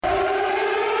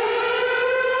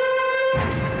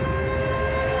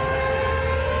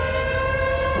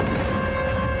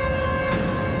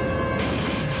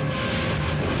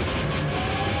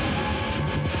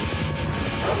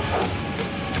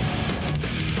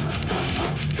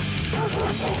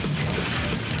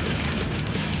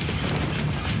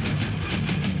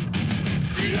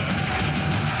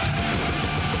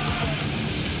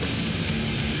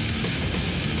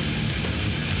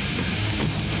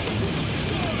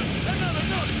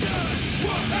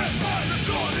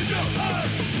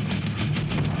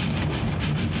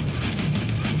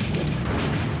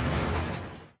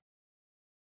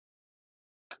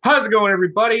How's it going,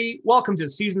 everybody? Welcome to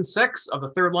Season 6 of the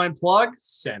Third Line Plug,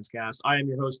 Senscast. I am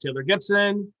your host, Taylor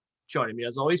Gibson. Joining me,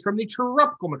 as always, from the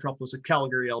tropical metropolis of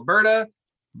Calgary, Alberta,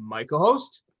 my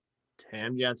co-host,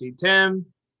 Tim Yancey. Tim,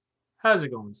 how's it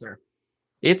going, sir?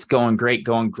 It's going great,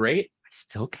 going great. I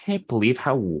still can't believe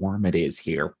how warm it is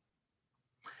here.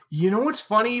 You know what's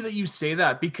funny that you say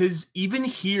that? Because even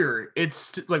here,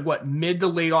 it's like, mid to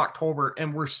late October,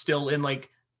 and we're still in like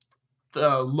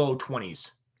the low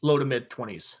to mid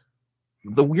 20s.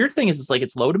 The weird thing is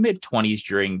it's low to mid 20s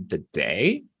during the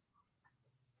day,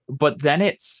 but then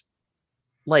it's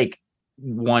like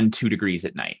 1-2 degrees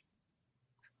at night.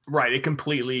 Right, it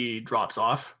completely drops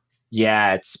off.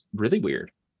 Yeah, it's really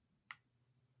weird.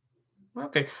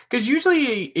 Okay, because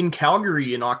usually in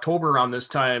Calgary in October around this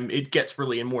time, it gets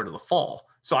really in more to the fall.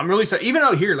 So I'm really even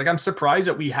out here, I'm surprised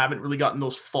that we haven't really gotten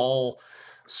those fall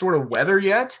sort of weather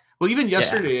yet. Well, even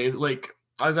yesterday,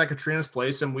 I was at Katrina's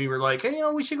place and we were like, hey,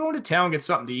 we should go into town and get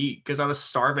something to eat because I was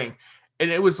starving. And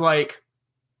it was like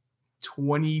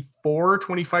 24,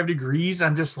 25 degrees. And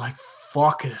I'm just like,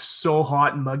 fuck, it is so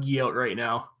hot and muggy out right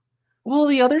now. Well,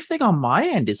 the other thing on my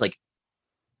end is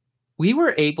we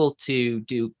were able to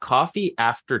do coffee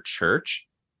after church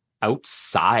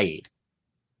outside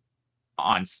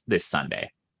on this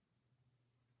Sunday.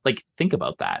 Think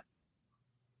about that.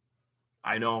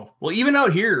 I know. Well, even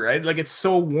out here, right? It's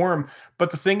so warm.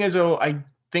 But the thing is, I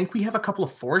think we have a couple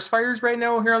of forest fires right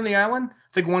now here on the island.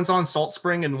 I think one's on Salt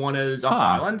Spring and one is up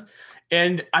island.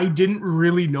 And I didn't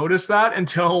really notice that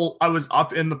until I was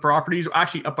up in the properties,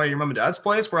 actually up by your mom and dad's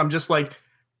place, where I'm just like,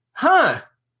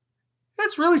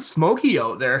 it's really smoky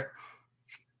out there.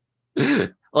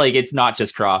 It's not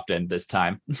just Crofton this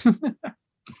time.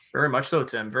 Very much so,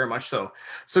 Tim. Very much so.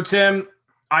 So, Tim,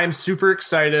 I am super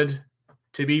excited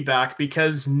to be back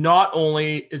because not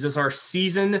only is this our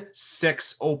season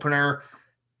 6 opener,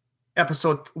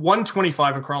 episode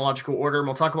 125 in chronological order, and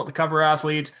we'll talk about the cover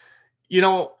athlete.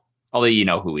 Although you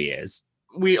know who he is.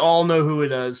 We all know who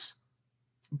it is.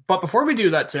 But before we do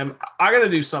that, Tim, I got to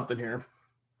do something here.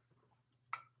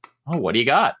 Oh, what do you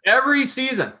got? Every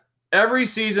season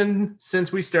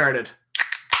since we started,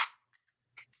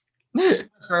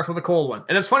 start with a cold one.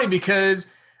 And it's funny because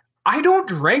I don't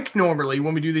drink normally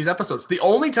when we do these episodes. The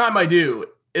only time I do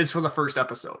is for the first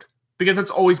episode because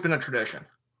it's always been a tradition.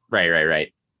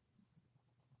 Right.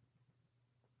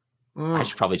 I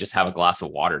should probably just have a glass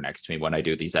of water next to me when I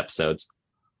do these episodes.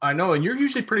 I know, and you're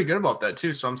usually pretty good about that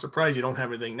too, so I'm surprised you don't have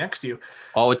anything next to you.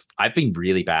 Oh, I've been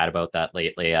really bad about that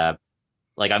lately.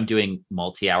 I'm doing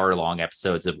multi-hour long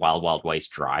episodes of Wild Wild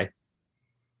West Dry.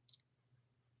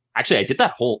 Actually, I did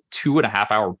that whole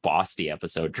 2.5-hour Bosty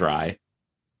episode dry.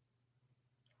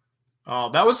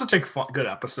 Oh, that was such a good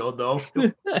episode, though.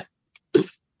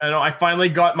 I know. I finally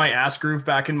got my ass groove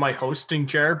back in my hosting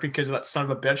chair because that son of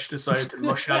a bitch decided to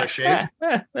mush it out of shape.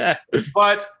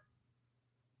 But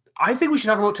I think we should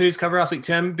talk about today's cover athlete,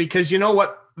 Tim, because you know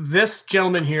what? This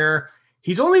gentleman here,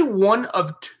 he's only one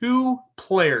of 2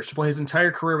 players to play his entire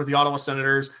career with the Ottawa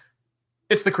Senators.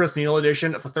 It's the Chris Neil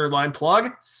edition of the Third Line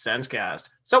Plug, Senscast.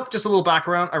 So just a little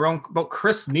background about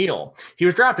Chris Neil. He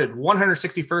was drafted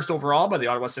 161st overall by the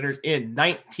Ottawa Senators in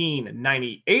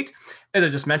 1998. As I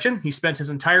just mentioned, he spent his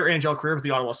entire NHL career with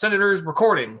the Ottawa Senators,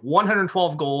 recording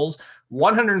 112 goals,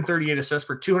 138 assists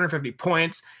for 250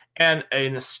 points, and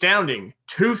an astounding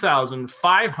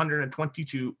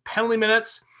 2,522 penalty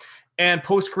minutes. And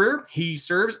post-career, he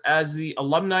serves as the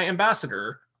alumni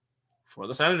ambassador for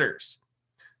the Senators.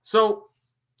 So,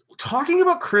 talking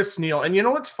about Chris Neil, and you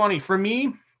know what's funny? For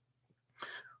me,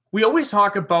 we always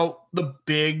talk about the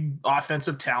big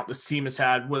offensive talent this team has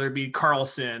had, whether it be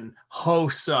Carlson,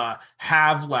 Hossa,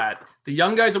 Havlat, the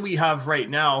young guys that we have right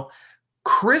now.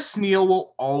 Chris Neil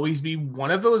will always be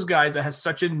one of those guys that has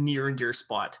such a near and dear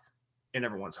spot in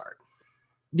everyone's heart.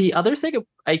 The other thing,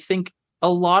 I think a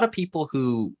lot of people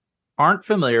who aren't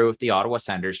familiar with the Ottawa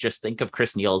Senators just think of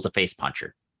Chris Neil as a face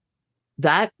puncher.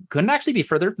 That couldn't actually be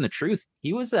further from the truth.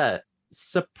 He was a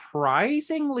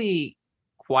surprisingly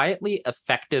quietly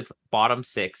effective bottom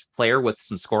 6 player with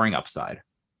some scoring upside.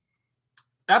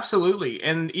 Absolutely.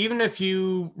 And even if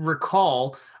you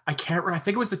recall, I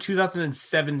think it was the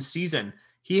 2007 season,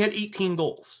 he had 18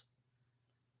 goals.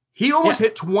 He almost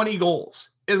hit 20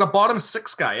 goals. is a bottom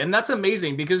 6 guy. And that's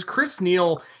amazing because Chris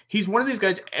Neil, he's one of these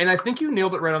guys. And I think you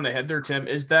nailed it right on the head there, Tim,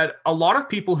 is that a lot of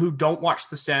people who don't watch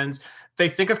the Sens, they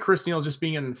think of Chris Neil as just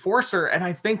being an enforcer. And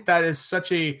I think that is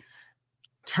such a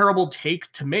terrible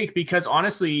take to make because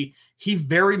honestly, he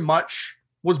very much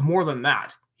was more than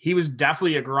that. He was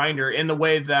definitely a grinder in the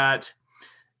way that,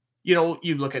 you know,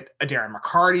 you look at a Darren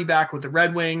McCarty back with the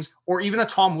Red Wings or even a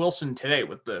Tom Wilson today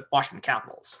with the Washington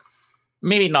Capitals.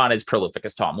 Maybe not as prolific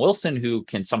as Tom Wilson, who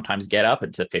can sometimes get up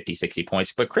into 50, 60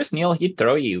 points, but Chris Neil, he'd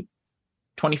throw you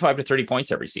 25 to 30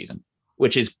 points every season,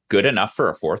 which is good enough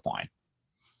for a fourth line.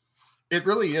 It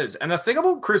really is. And the thing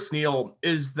about Chris Neil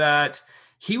is that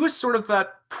he was sort of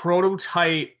that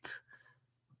prototype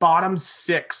bottom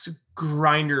 6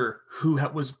 grinder who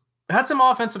had some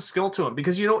offensive skill to him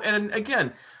because, you know, and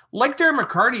again, like Darren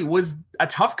McCarty was a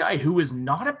tough guy who was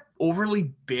not an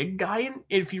overly big guy. And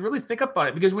if you really think about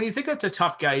it, because when you think of the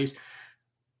tough guys,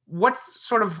 what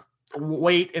sort of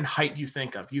weight and height do you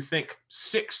think of? You think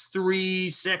 6'3",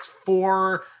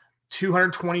 6'4",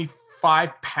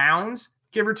 225 pounds,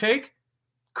 give or take.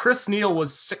 Chris Neil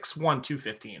was 6'1",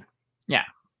 215. Yeah.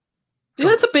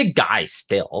 That's a big guy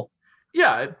still.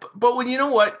 Yeah, but when you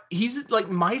know what, he's like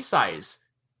my size.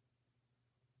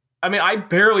 I mean, I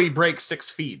barely break 6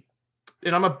 feet,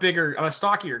 and I'm a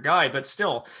stockier guy, but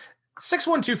still,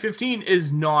 6'1", 215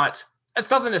 is not,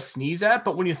 it's nothing to sneeze at,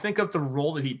 but when you think of the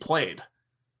role that he played,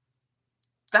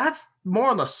 that's more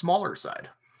on the smaller side.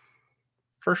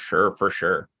 For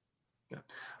sure. Yeah.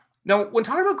 Now, when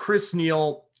talking about Chris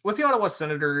Neil with the Ottawa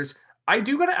Senators, I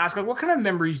do got to ask, like, what kind of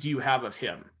memories do you have of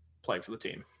him playing for the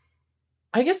team?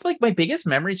 I guess like my biggest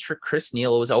memories for Chris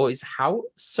Neil was always how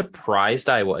surprised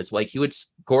I was. Like he would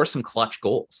score some clutch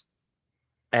goals.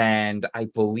 And I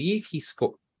believe he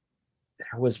scored,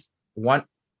 there was one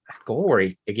goal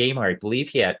where a game where I believe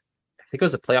he had, I think it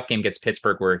was a playoff game against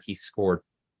Pittsburgh where he scored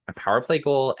a power play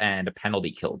goal and a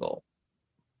penalty kill goal.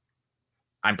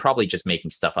 I'm probably just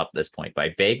making stuff up at this point,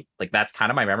 but that's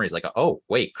kind of my memories. Like, oh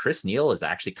wait, Chris Neil is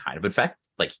actually kind of effective.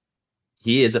 Like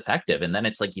he is effective. And then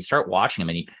it's like, you start watching him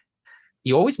and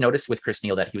you always notice with Chris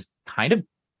Neil that he was kind of,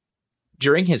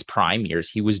 during his prime years,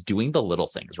 he was doing the little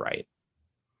things right.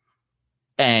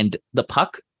 And the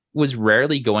puck was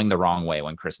rarely going the wrong way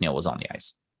when Chris Neil was on the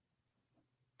ice.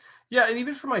 Yeah, and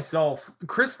even for myself,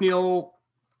 Chris Neil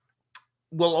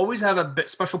will always have a bit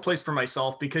special place for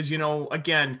myself because, you know,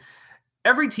 again,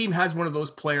 every team has one of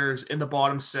those players in the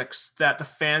bottom 6 that the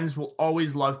fans will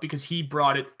always love because he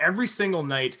brought it every single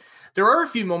night. There are a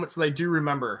few moments that I do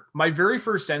remember. My very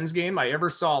first Sens game I ever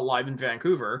saw live in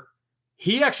Vancouver,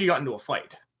 he actually got into a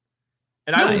fight.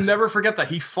 And nice. I will never forget that.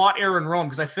 He fought Aaron Rome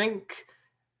because I think,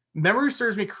 memory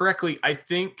serves me correctly, I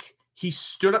think he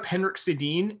stood up Henrik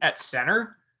Sedin at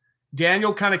center.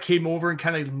 Daniel kind of came over and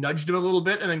kind of nudged him a little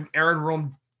bit, and then Aaron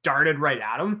Rome darted right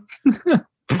at him.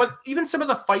 But even some of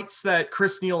the fights that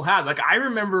Chris Neil had, like I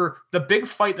remember the big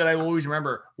fight that I always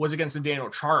remember was against Zdeno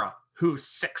Chara, who's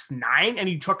 6'9", and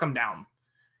he took him down.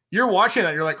 You're watching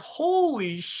that, you're like,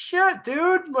 holy shit,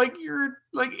 dude. Like you're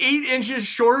like 8 inches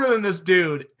shorter than this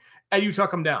dude, and you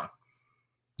took him down.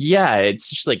 Yeah, it's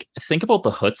just like, think about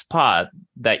the chutzpah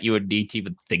that you would need to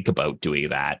even think about doing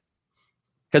that.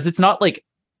 Because it's not like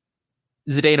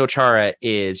Zdeno Chara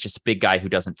is just a big guy who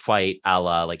doesn't fight a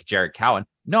la like Jared Cowan.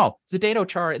 No, Zdeno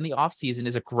Chara in the offseason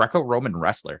is a Greco-Roman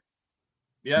wrestler.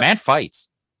 Yeah. Man fights.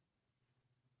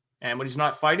 And when he's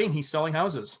not fighting, he's selling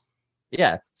houses.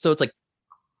 Yeah. So it's like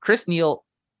Chris Neil,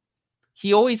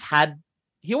 he always had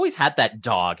that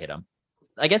dog in him.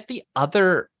 I guess the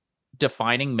other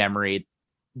defining memory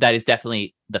that is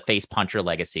definitely the face puncher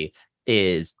legacy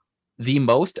is the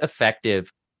most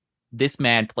effective. This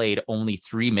man played only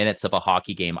 3 minutes of a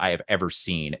hockey game I have ever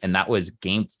seen. And that was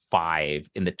game 5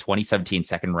 in the 2017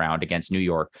 second round against New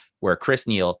York, where Chris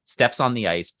Neil steps on the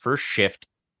ice first shift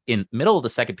in middle of the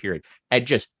second period and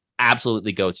just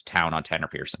absolutely goes to town on Tanner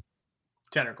Pearson.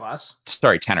 Tanner Glass.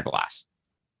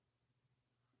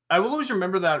 I will always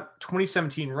remember that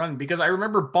 2017 run because I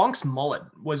remember Bonk's mullet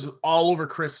was all over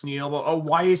Chris Neil. But, oh,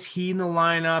 why is he in the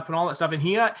lineup and all that stuff?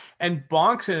 And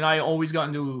Bonks and I always got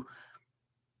into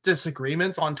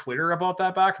disagreements on Twitter about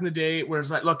that back in the day, where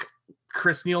it's like, look,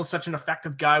 Chris Neil's such an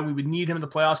effective guy. We would need him in the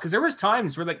playoffs because there was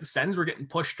times where like the Sens were getting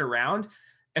pushed around,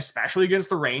 especially against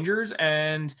the Rangers.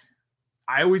 And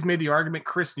I always made the argument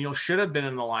Chris Neil should have been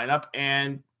in the lineup,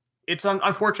 and it's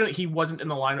unfortunate he wasn't in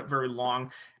the lineup very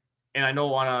long. And I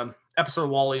know on an episode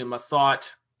of Wally and Mathot,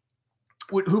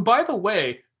 who by the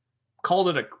way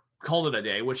called it a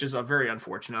day, which is a very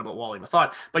unfortunate about Wally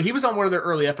Mathot, but he was on one of their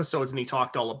early episodes and he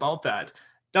talked all about that.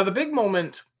 Now, the big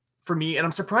moment for me, and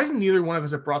I'm surprised neither one of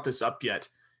us have brought this up yet,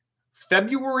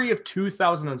 February of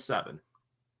 2007.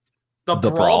 The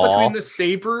The brawl between brawl. the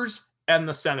Sabres and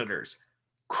the Senators.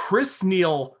 Chris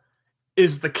Neil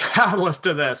is the catalyst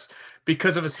to this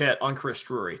because of his hit on Chris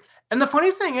Drury. And the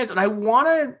funny thing is, and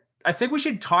I think we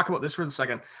should talk about this for a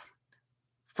second.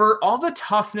 For all the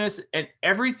toughness and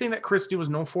everything that Chris Neil was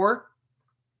known for,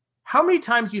 how many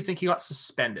times do you think he got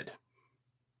suspended?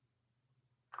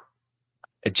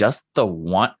 Just the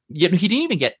one. He didn't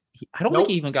even get. I don't Nope. think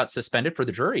he even got suspended for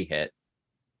the Drury hit.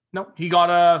 No, he got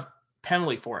a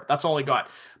penalty for it. That's all he got.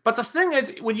 But the thing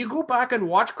is, when you go back and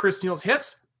watch Chris Neil's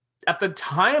hits, at the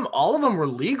time, all of them were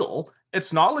legal.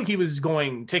 It's not like he was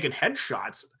taking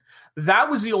headshots. That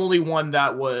was the only one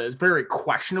that was very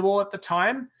questionable at the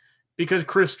time because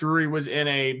Chris Drury was in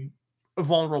a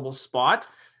vulnerable spot.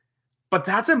 But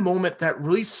that's a moment that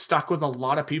really stuck with a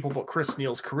lot of people about Chris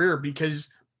Neil's career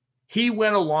because he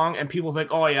went along and people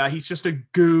think, oh yeah, he's just a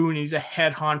goon, he's a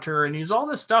headhunter, and he's all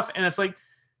this stuff. And it's like,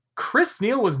 Chris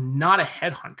Neil was not a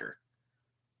headhunter.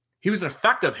 He was an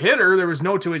effective hitter. There was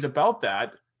no two ways about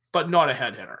that, but not a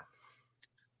head hitter.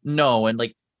 No, and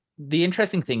like the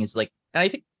interesting thing is like, and I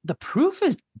think the proof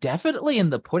is definitely in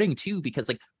the pudding too, because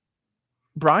like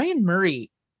Brian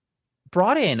Murray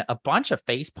brought in a bunch of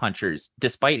face punchers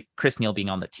despite Chris Neil being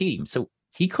on the team. So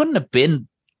he couldn't have been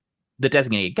the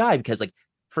designated guy because like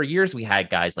for years we had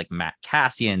guys like Matt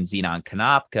Kassian, Zenon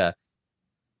Konopka,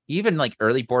 even like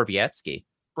early Borowiecki.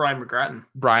 Brian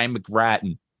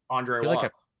McGrattan. Andre Waugh.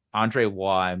 Andre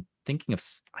Waugh. I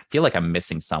feel like I'm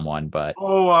missing someone, but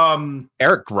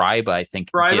Eric Greiba, I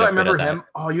think. Greiba, I remember him.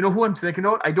 Oh, you know who I'm thinking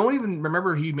of? I don't even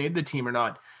remember if he made the team or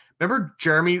not. Remember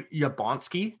Jeremy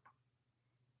Yablonski?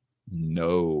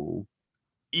 No.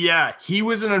 Yeah, he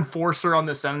was an enforcer on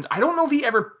the Sens. I don't know if he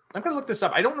ever. I'm gonna look this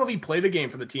up. I don't know if he played a game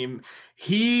for the team.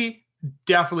 He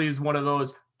definitely is one of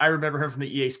those. I remember him from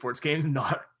the EA Sports games,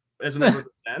 not as a member of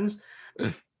the Sens.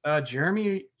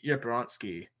 Jeremy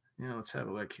Yablonski. Yeah, let's have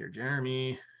a look here.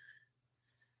 Jeremy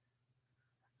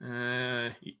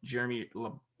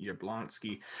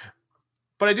Yablonski.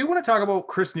 But I do want to talk about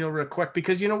Chris Neil real quick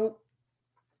because, you know,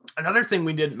 another thing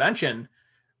we didn't mention,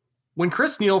 when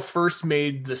Chris Neil first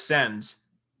made the Sens,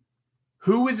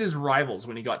 who was his rivals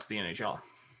when he got to the NHL?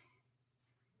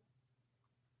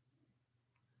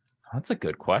 That's a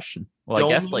good question. Well,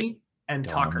 Domi I guess like and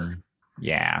Tucker.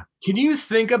 Yeah. Can you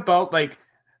think about like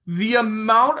the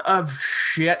amount of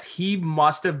shit he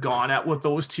must have gone at with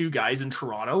those two guys in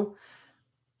Toronto?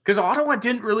 Because Ottawa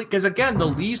didn't really, because again, the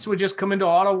Leafs would just come into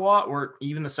Ottawa, or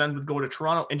even the Sens would go to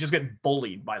Toronto and just get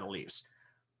bullied by the Leafs.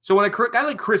 So when a guy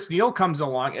like Chris Neil comes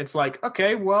along, it's like,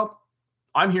 okay, well,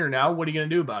 I'm here now. What are you going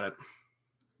to do about it?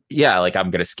 Yeah, like I'm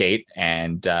going to skate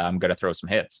and I'm going to throw some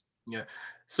hits. Yeah.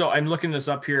 So I'm looking this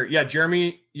up here. Yeah,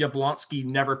 Jeremy Yablonski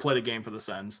never played a game for the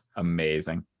Sens.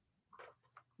 Amazing.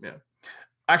 Yeah.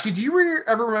 Actually, do you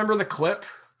ever remember the clip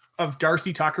of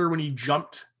Darcy Tucker when he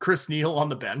jumped Chris Neil on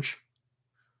the bench?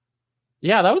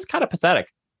 Yeah, that was kind of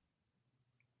pathetic.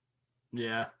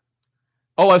 Yeah.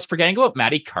 Oh, I was forgetting about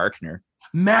Matty Karkner.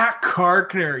 Matt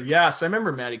Karkner. Yes, I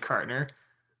remember Matty Karkner.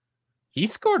 He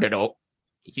scored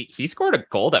he scored a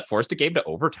goal that forced a game to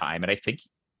overtime, and I think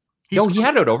he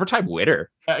had an overtime winner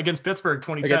against Pittsburgh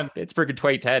 2010. Against Pittsburgh in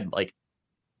 2010. Like,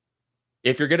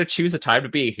 if you're gonna choose a time to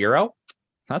be a hero,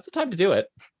 that's the time to do it.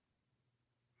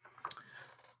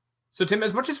 So, Tim,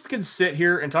 as much as we can sit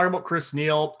here and talk about Chris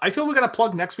Neil, I feel we got to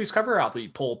plug next week's cover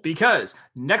athlete poll because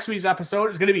next week's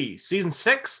episode is going to be season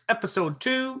 6, episode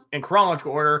 2, in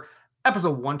chronological order,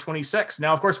 episode 126.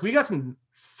 Now, of course, we got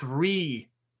 3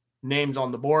 names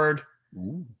on the board.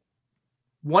 Ooh.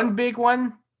 One big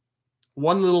one,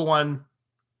 one little one,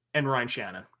 and Ryan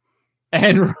Shannon.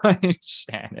 God,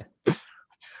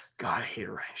 I hate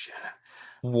Ryan Shannon.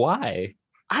 Why?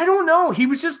 I don't know. He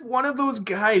was just one of those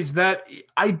guys that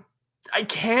I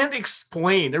can't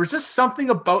explain. There was just something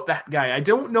about that guy. I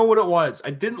don't know what it was.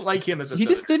 I didn't like him as a He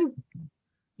didn't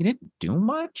do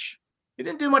much. He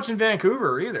didn't do much in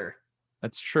Vancouver either.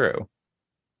 That's true.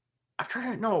 I'm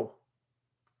trying to know.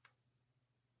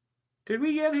 Did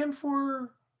we get him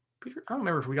for Peter? I don't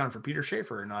remember if we got him for Peter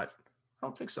Schaefer or not. I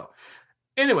don't think so.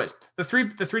 Anyways, the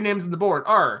three names on the board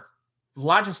are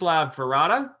Vladislav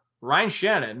Varada, Ryan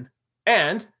Shannon,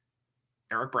 and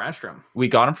Eric Brandstrom. We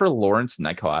got him for Lawrence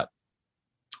Nyquist.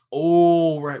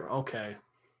 Oh, right. Okay.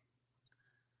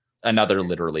 Another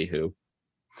literally who.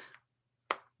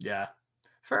 Yeah.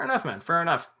 Fair enough, man. Fair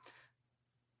enough.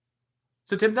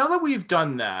 So, Tim, now that we've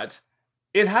done that,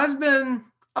 it has been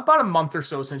about a month or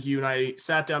so since you and I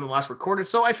sat down and last recorded.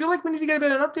 So I feel like we need to get a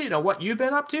bit of an update on what you've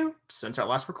been up to since our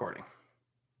last recording.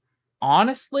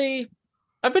 Honestly,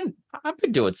 I've been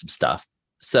doing some stuff.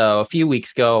 So a few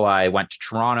weeks ago, I went to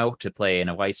Toronto to play in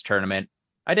a Weiss tournament.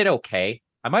 I did okay.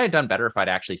 I might have done better if I'd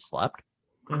actually slept,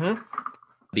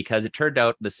 because it turned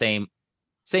out the same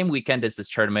weekend as this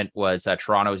tournament was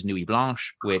Toronto's Nuit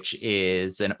Blanche, which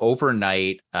is an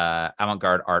overnight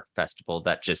avant-garde art festival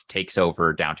that just takes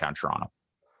over downtown Toronto.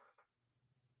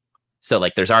 So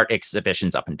like there's art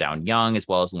exhibitions up and down Yonge as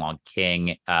well as Long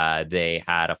King. They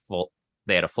had a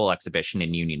full exhibition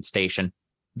in Union Station.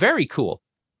 Very cool.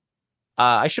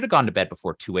 I should have gone to bed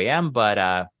before 2 a.m.,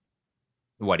 but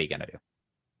what are you gonna do?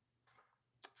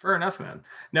 Fair enough, man.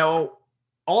 Now,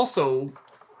 also,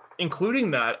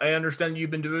 including that, I understand you've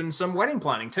been doing some wedding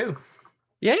planning too.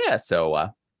 Yeah. So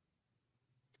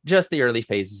just the early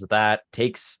phases of that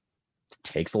takes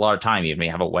a lot of time, even when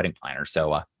you have a wedding planner.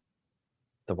 So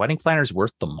the wedding planner is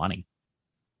worth the money.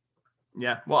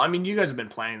 Yeah. Well, I mean, you guys have been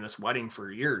planning this wedding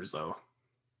for years, though.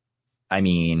 I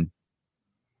mean,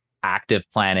 active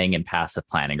planning and passive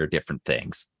planning are different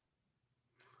things.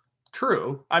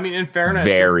 True. I mean, in fairness,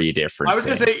 very different. I was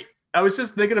going to say, I was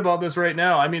just thinking about this right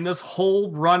now. I mean, this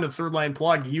whole run of Third Line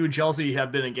Plug, you and Chelsea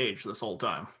have been engaged this whole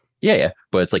time. Yeah.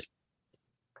 But it's like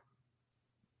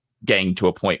getting to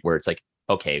a point where it's like,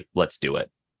 okay, let's do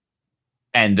it.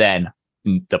 And then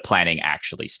the planning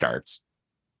actually starts.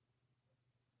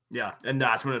 Yeah, and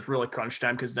that's when it's really crunch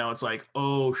time, because now it's like,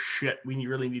 oh shit, we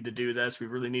really need to do this. We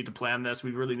really need to plan this.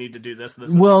 We really need to do this.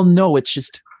 Well, no, it's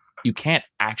just you can't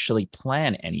actually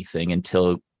plan anything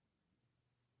until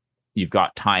you've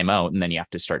got time out, and then you have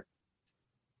to start,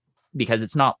 because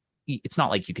it's not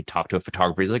like you could talk to a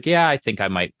photographer. He's like, yeah, I think I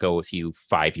might go with you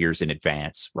 5 years in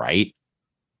advance, right?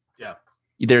 Yeah.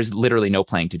 There's literally no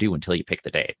planning to do until you pick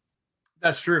the date.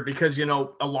 That's true, because a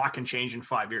lot can change in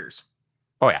 5 years.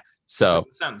 Oh yeah. So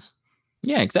sense.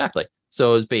 Yeah, exactly.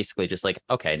 So it was basically just like,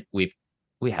 okay, we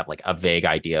have like a vague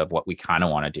idea of what we kind of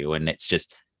want to do, and it's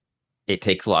just it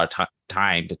takes a lot of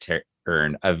time to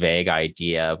turn a vague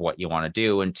idea of what you want to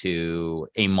do into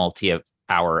a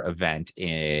multi-hour event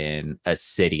in a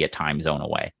city a time zone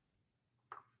away.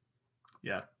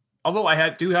 Yeah. Although I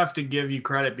do have to give you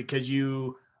credit, because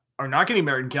you are not getting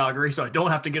married in Calgary, so I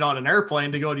don't have to get on an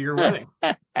airplane to go to your wedding.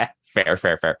 Fair.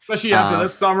 Especially after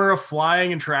this summer of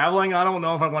flying and traveling, I don't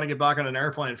know if I want to get back on an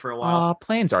airplane for a while.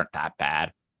 Planes aren't that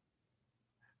bad.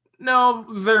 No,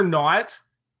 they're not.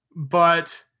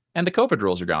 But and the COVID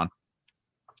rules are gone.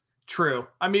 True.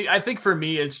 I mean, I think for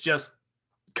me, it's just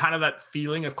kind of that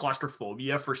feeling of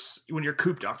claustrophobia for when you're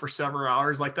cooped up for several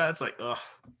hours like that. It's like, ugh.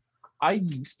 I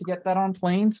used to get that on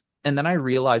planes, and then I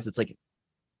realized it's like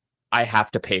I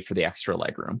have to pay for the extra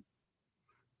legroom.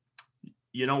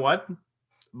 You know what?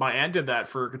 My aunt did that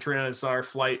for Katrina's our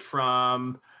flight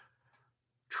from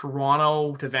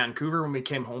Toronto to Vancouver when we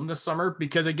came home this summer,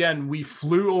 because again, we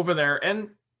flew over there, and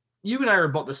you and I are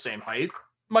about the same height.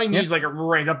 My knees like are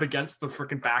right up against the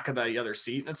freaking back of the other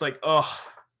seat. And it's like, oh,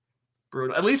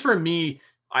 brutal. At least for me,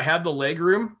 I had the leg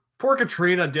room. Poor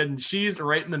Katrina didn't. She's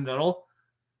right in the middle.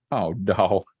 Oh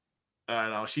no. I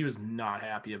know, she was not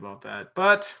happy about that.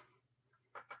 But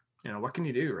what can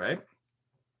you do, right?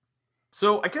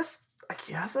 So I guess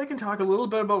I can talk a little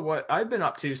bit about what I've been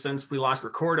up to since we last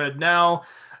recorded. Now,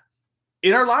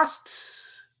 in our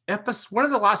last episode, one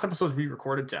of the last episodes we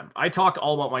recorded, Tim, I talked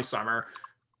all about my summer,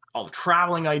 all the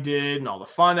traveling I did and all the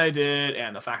fun I did,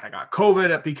 and the fact I got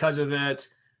COVID because of it.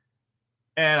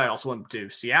 And I also went to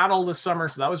Seattle this summer,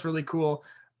 so that was really cool.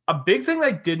 A big thing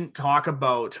I didn't talk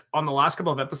about on the last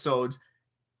couple of episodes,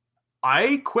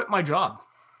 I quit my job.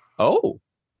 Oh.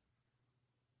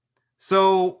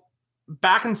 So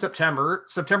back in September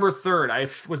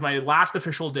 3rd, was my last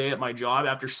official day at my job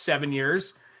after 7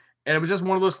 years. And it was just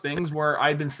one of those things where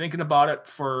I'd been thinking about it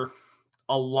for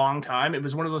a long time. It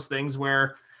was one of those things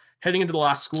where heading into the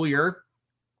last school year,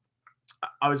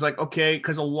 I was like, okay,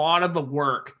 because a lot of the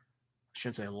work, I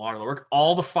shouldn't say a lot of the work,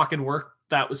 all the fucking work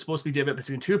that was supposed to be divided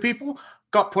between two people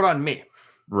got put on me.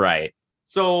 Right.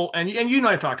 So, and you and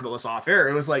I talked about this off air.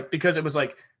 It was like, because it was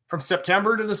like from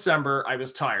September to December, I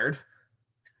was tired.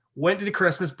 Went to the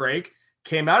Christmas break,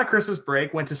 came out of Christmas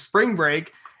break, went to spring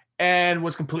break, and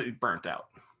was completely burnt out.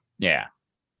 Yeah.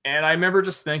 And I remember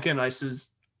just thinking, I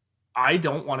says, I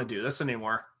don't want to do this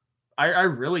anymore. I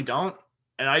really don't.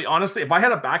 And I honestly, if I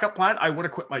had a backup plan, I would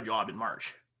have quit my job in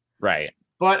March. Right.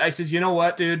 But I says, you know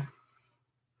what, dude?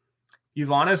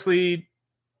 You've honestly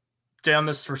done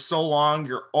this for so long.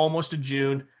 You're almost to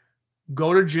June.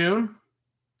 Go to June.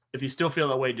 If you still feel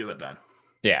that way, do it then.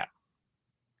 Yeah.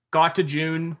 Got to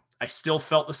June. I still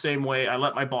felt the same way. I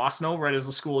let my boss know right as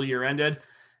the school year ended.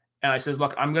 And I says,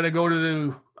 look, I'm going to go to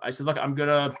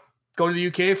the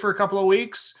UK for a couple of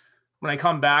weeks. When I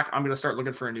come back, I'm going to start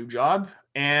looking for a new job.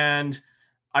 And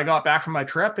I got back from my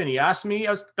trip and he asked me, I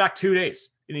was back 2 days,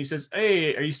 and he says,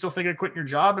 "Hey, are you still thinking of quitting your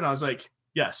job?" And I was like,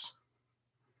 "Yes."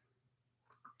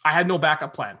 I had no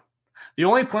backup plan. The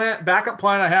only backup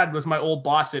plan I had was my old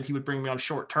boss said he would bring me on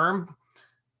short term.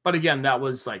 But again, that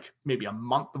was like maybe a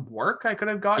month of work I could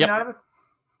have gotten out of it.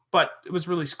 But it was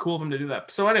really cool of him to do that.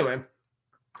 So anyway,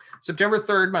 September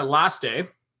 3rd, my last day.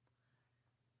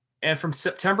 And from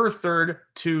September 3rd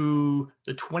to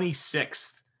the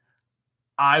 26th,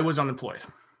 I was unemployed.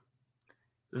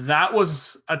 That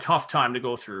was a tough time to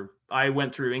go through. I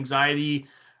went through anxiety.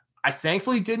 I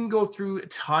thankfully didn't go through a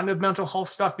ton of mental health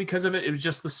stuff because of it. It was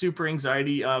just the super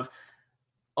anxiety of,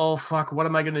 oh, fuck, what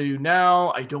am I going to do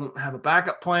now? I don't have a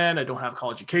backup plan. I don't have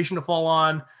college education to fall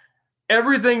on.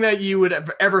 Everything that you would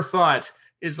have ever thought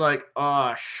is like,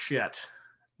 oh, shit.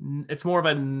 It's more of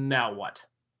a now what?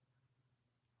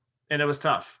 And it was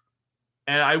tough.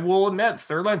 And I will admit,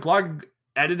 Third Line Plug,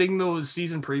 editing those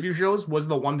season preview shows was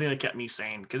the one thing that kept me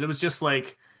sane, because it was just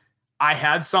like I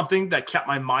had something that kept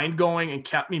my mind going and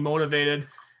kept me motivated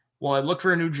while I looked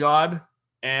for a new job,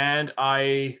 and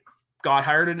I got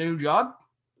hired a new job.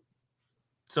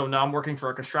 So now I'm working for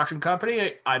a construction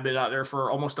company. I've been out there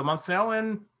for almost a month now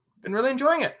and been really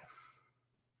enjoying it.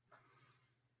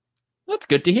 That's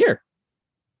good to hear.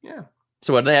 Yeah.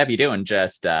 So what do they have you doing?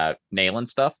 Just nailing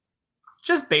stuff?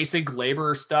 Just basic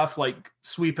labor stuff, like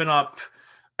sweeping up,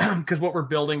 because what we're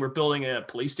building a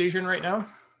police station right now.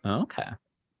 Okay.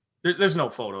 There's no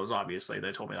photos, obviously.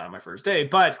 They told me that on my first day.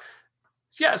 But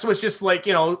yeah, so it's just like,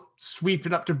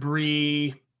 sweeping up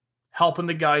debris, helping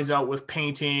the guys out with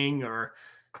painting or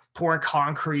pouring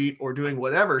concrete or doing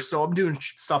whatever. So I'm doing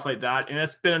stuff like that. And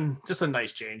it's been just a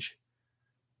nice change.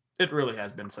 It really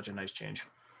has been such a nice change.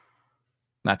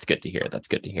 That's good to hear. That's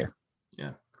good to hear.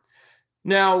 Yeah.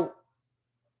 Now,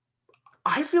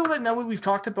 I feel that now that we've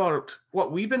talked about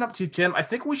what we've been up to, Tim, I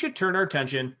think we should turn our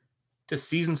attention to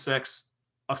season 6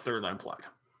 of Third Line Plug.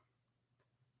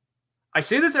 I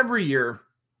say this every year.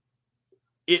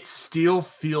 It still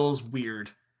feels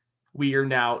weird. We are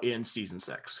now in season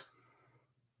 6.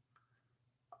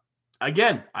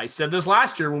 Again, I said this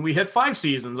last year when we hit 5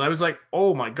 seasons. I was like,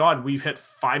 oh my God, we've hit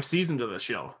 5 seasons of this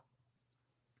show.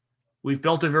 We've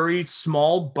built a very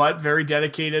small but very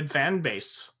dedicated fan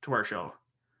base to our show.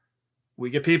 We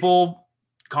get people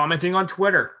commenting on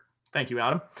Twitter. Thank you,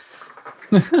 Adam.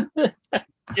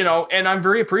 And I'm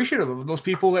very appreciative of those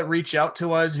people that reach out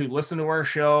to us, who listen to our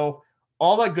show,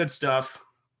 all that good stuff.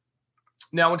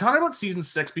 Now, when talking about season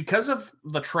 6, because of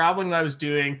the traveling that I was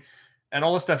doing and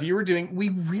all the stuff you were doing, we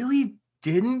really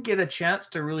didn't get a chance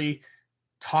to really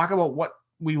talk about what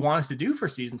we wanted to do for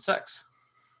season 6.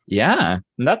 Yeah,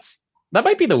 that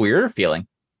might be the weirder feeling.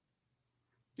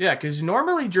 Yeah, because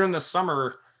normally during the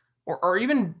summer or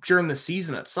even during the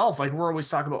season itself, like we're always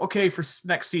talking about, okay, for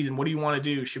next season, what do you want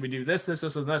to do? Should we do this, this,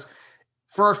 and this?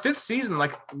 For our 5th season,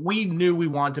 like we knew we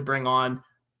wanted to bring on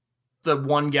the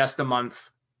one guest a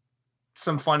month,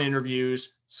 some fun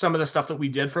interviews, some of the stuff that we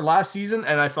did for last season,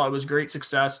 and I thought it was great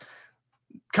success.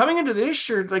 Coming into this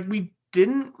year, like we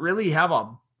didn't really have a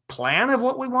plan of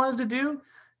what we wanted to do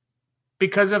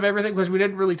because of everything, because we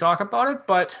didn't really talk about it.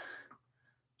 But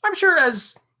I'm sure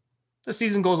as the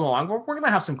season goes along, we're going to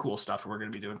have some cool stuff we're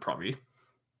going to be doing probably.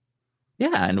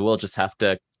 Yeah, and we'll just have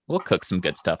to, we'll cook some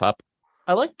good stuff up.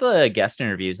 I like the guest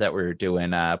interviews that we're doing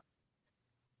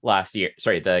last year.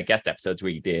 Sorry, the guest episodes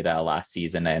we did last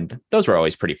season, and those were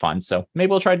always pretty fun. So maybe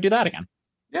we'll try to do that again.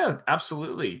 Yeah,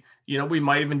 absolutely. We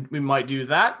might do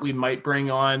that. We might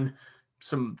bring on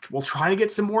we'll try to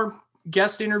get some more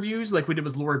guest interviews like we did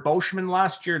with Lord Boschman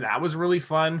last year. That was really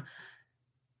fun.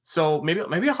 So maybe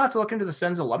I'll have to look into the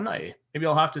Sens alumni. Maybe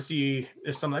I'll have to see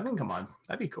if some of them can come on.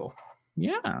 That'd be cool.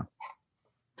 Yeah.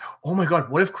 Oh my God,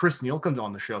 what if Chris Neal comes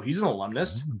on the show? He's an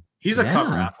alumnist. He's a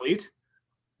cover athlete.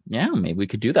 Yeah, maybe we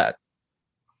could do that.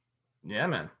 Yeah,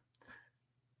 man.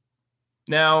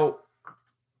 Now,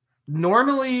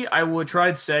 normally I would try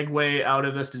to segue out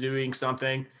of this to doing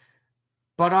something,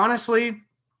 but honestly,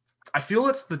 I feel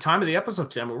it's the time of the episode,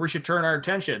 Tim, where we should turn our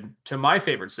attention to my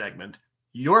favorite segment,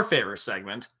 your favorite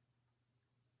segment,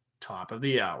 Top of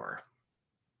the Hour.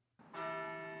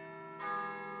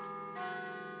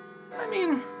 I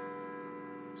mean,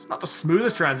 it's not the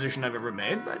smoothest transition I've ever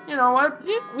made, but you know what?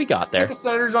 Yeah, we got there. Like the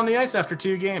Senators on the ice after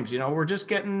 2 games. We're just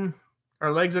getting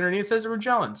our legs underneath us and we're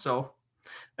gelling. So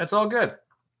that's all good.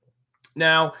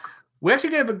 Now, we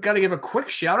actually got to give a quick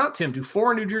shout out, Tim, to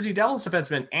former New Jersey Devils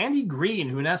defenseman Andy Green,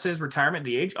 who announced his retirement at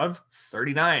the age of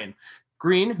 39.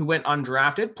 Green, who went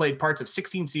undrafted, played parts of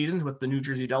 16 seasons with the New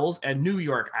Jersey Devils and New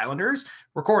York Islanders,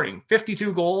 recording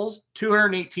 52 goals,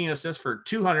 218 assists for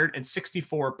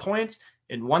 264 points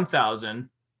in 1,000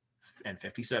 and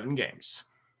 57 games.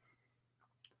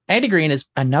 Andy Green is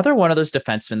another one of those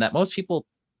defensemen that most people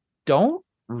don't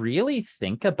really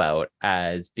think about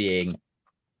as being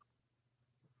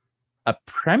a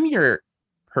premier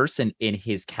person in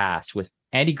his cast, with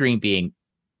Andy Green being,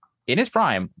 in his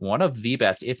prime, one of the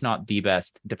best, if not the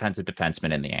best, defensive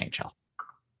defenseman in the NHL.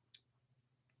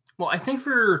 Well, I think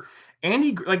for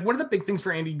Andy, like one of the big things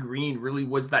for Andy Green really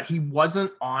was that he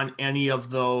wasn't on any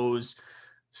of those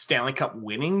Stanley Cup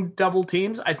winning double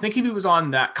teams. I think if he was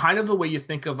on that, kind of the way you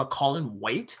think of a Colin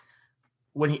White,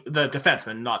 when he, the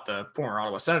defenseman, not the former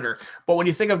Ottawa Senator, but when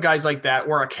you think of guys like that,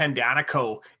 or a Ken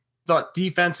Danico, the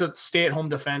defensive stay-at-home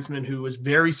defenseman who was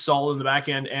very solid in the back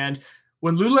end. And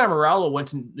when Lou Lamoriello went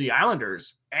to the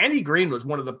Islanders, Andy Green was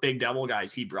one of the big devil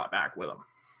guys he brought back with him.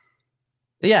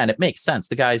 Yeah, and it makes sense.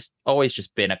 The guy's always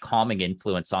just been a calming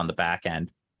influence on the back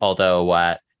end.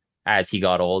 Although as he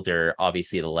got older,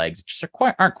 obviously the legs just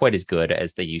aren't quite as good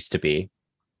as they used to be.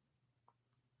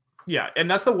 Yeah, and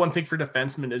that's the one thing for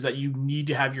defensemen is that you need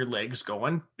to have your legs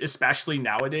going, especially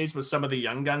nowadays with some of the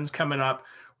young guns coming up,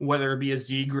 whether it be a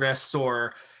Zegras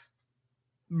or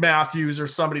Matthews or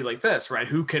somebody like this, right,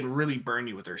 who can really burn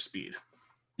you with their speed.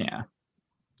 Yeah.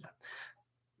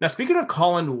 Now, speaking of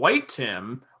Colin White,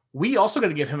 Tim, we also got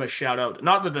to give him a shout out,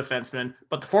 not the defenseman,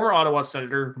 but the former Ottawa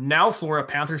Senator, now Florida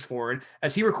Panthers forward,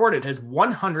 as he recorded his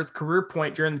 100th career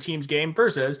point during the team's game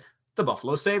versus the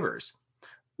Buffalo Sabres.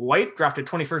 White, drafted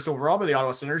 21st overall by the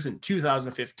Ottawa Senators in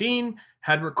 2015,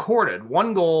 had recorded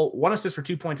 1 goal, 1 assist for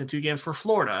 2 points in 2 games for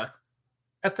Florida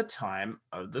at the time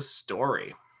of the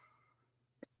story.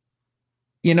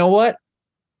 You know what?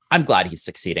 I'm glad he's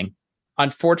succeeding.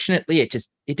 Unfortunately, it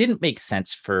didn't make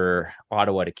sense for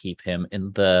Ottawa to keep him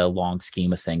in the long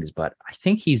scheme of things, but I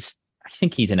think he's an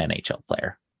NHL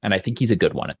player, and I think he's a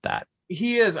good one at that.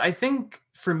 He is. I think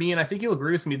for me, and I think you'll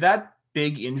agree with me, that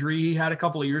big injury he had a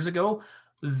couple of years ago,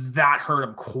 that hurt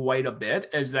him quite a bit,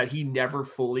 as that he never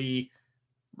fully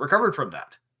recovered from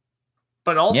that.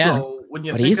 But also, when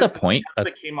you think he's of a point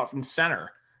that came up from center,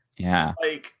 yeah, it's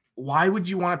like, why would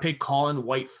you want to pay Colin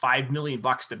White $5 million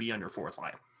to be on your fourth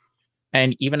line?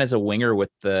 And even as a winger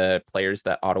with the players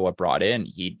that Ottawa brought in,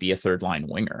 he'd be a third line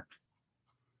winger.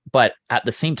 But at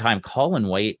the same time, Colin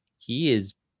White,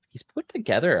 he's put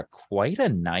together quite a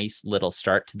nice little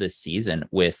start to this season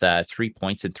with 3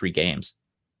 points in 3 games.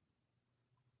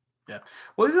 Yeah.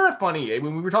 Well, isn't that funny?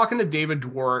 When we were talking to David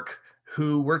Dwork,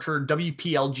 who worked for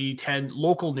WPLG 10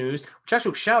 local news, which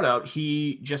actually, shout out,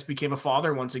 he just became a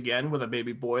father once again with a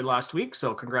baby boy last week.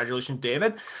 So congratulations,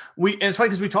 David. And it's funny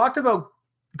because we talked about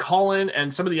Colin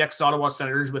and some of the ex-Ottawa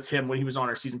Senators with him when he was on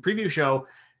our season preview show.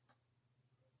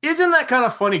 Isn't that kind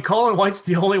of funny? Colin White's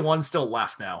the only one still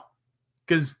left now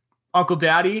because Uncle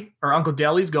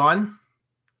Dely's gone.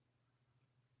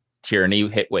 Tierney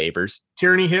hit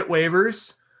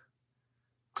waivers.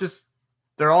 Just,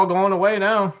 they're all going away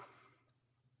now.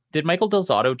 Did Michael Del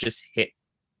Zotto just hit?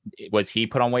 Was he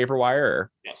put on waiver wire?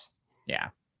 Or? Yes. Yeah.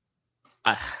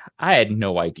 I had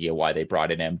no idea why they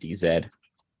brought in MDZ.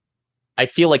 I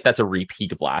feel like that's a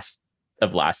repeat of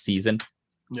last season.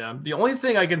 Yeah. The only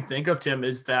thing I can think of, Tim,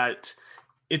 is that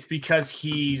it's because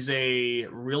he's a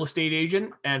real estate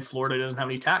agent and Florida doesn't have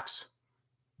any tax.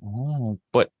 Oh,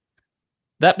 but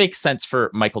that makes sense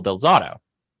for Michael Del Zotto.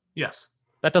 Yes.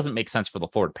 That doesn't make sense for the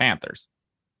Florida Panthers.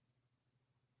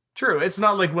 True. It's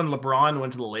not like when LeBron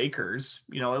went to the Lakers,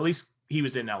 at least he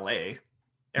was in LA.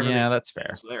 Yeah, that's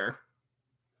fair. There.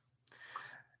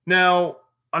 Now,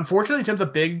 unfortunately, Tim, the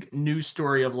big news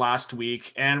story of last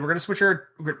week, and we're going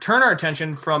to turn our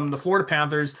attention from the Florida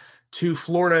Panthers to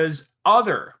Florida's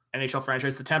other NHL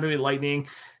franchise, the Tampa Bay Lightning,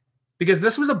 because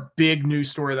this was a big news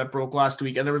story that broke last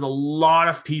week, and there was a lot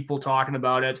of people talking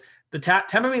about it. The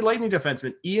Tampa Bay Lightning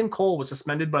defenseman Ian Cole was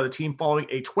suspended by the team following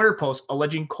a Twitter post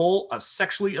alleging Cole of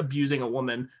sexually abusing a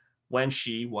woman when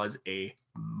she was a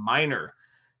minor.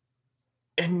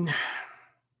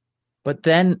 But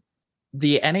then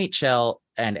the NHL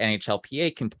and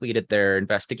NHLPA completed their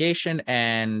investigation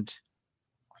and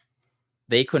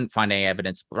they couldn't find any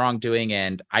evidence of wrongdoing.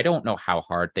 And I don't know how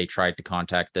hard they tried to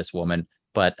contact this woman,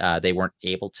 but they weren't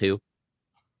able to.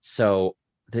 So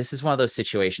this is one of those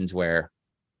situations where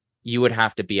you would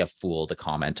have to be a fool to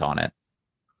comment on it.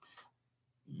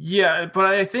 Yeah, but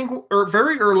I think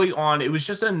very early on, it was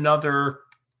just another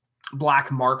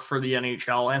black mark for the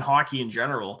NHL and hockey in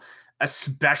general,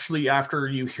 especially after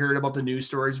you heard about the news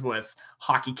stories with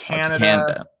Hockey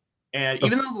Canada. And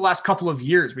even in the last couple of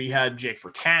years, we had Jake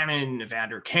Virtanen,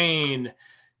 Evander Kane.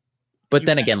 But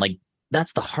then again, like,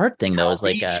 that's the hard thing, though, is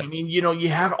like, you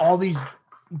have all these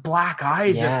black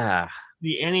eyes. Yeah.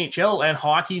 the NHL and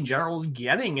hockey in general is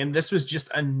getting. And this was just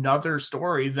another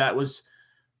story that was,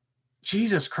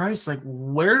 Jesus Christ, like,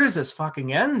 where does this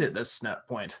fucking end at this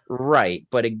point? Right.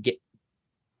 But again,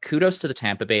 kudos to the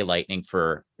Tampa Bay Lightning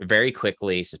for very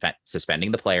quickly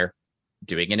suspending the player,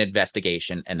 doing an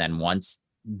investigation, and then once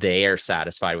they are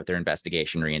satisfied with their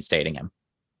investigation, reinstating him.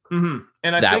 Mm-hmm.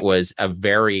 And I that think, was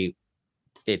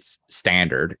it's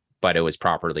standard, but it was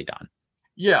properly done.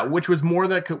 Yeah, which was more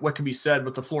than what could be said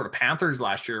with the Florida Panthers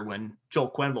last year when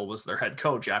Joel Quenneville was their head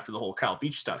coach after the whole Kyle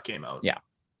Beach stuff came out. Yeah,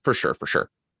 for sure.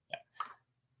 Yeah.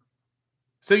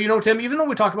 So, Tim, even though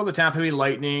we talked about the Tampa Bay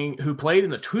Lightning who played in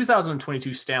the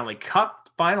 2022 Stanley Cup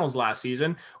Finals last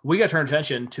season, we got to turn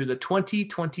attention to the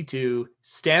 2022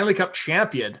 Stanley Cup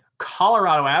champion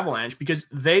Colorado Avalanche because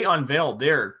they unveiled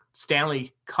their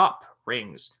Stanley Cup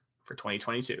rings for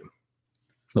 2022.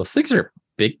 Those things are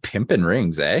big pimpin'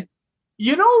 rings, eh?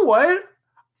 You know what?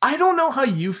 I don't know how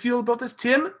you feel about this,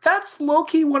 Tim. That's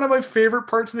low-key one of my favorite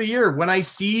parts of the year when I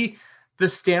see the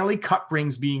Stanley Cup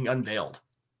rings being unveiled.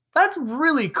 That's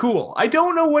really cool. I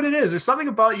don't know what it is. There's something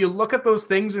about it. You look at those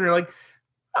things and you're like,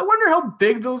 I wonder how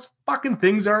big those fucking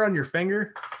things are on your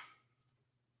finger.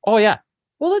 Oh, yeah.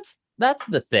 Well, that's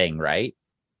the thing, right?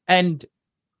 And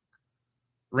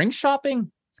ring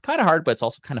shopping, it's kind of hard, but it's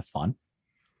also kind of fun.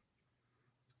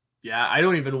 Yeah, I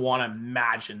don't even want to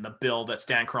imagine the bill that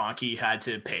Stan Kroenke had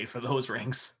to pay for those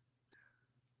rings.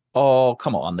 Oh,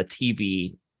 come on. The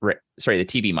TV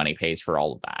money pays for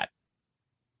all of that.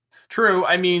 True.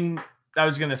 I mean, I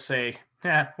was going to say,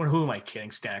 who am I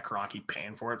kidding? Stan Kroenke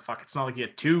paying for it? Fuck, it's not like he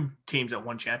had two teams that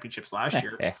won championships last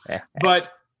year.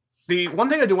 But the one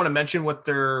thing I do want to mention with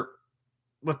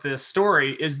this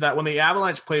story is that when the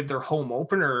Avalanche played their home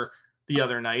opener the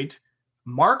other night,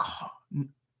 Mark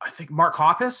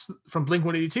Hoppus from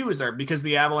Blink-182 is there because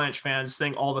the Avalanche fans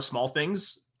sing All the Small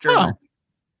Things.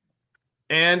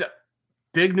 And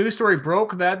big news story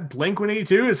broke that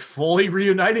Blink-182 is fully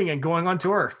reuniting and going on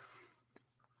tour.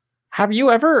 Have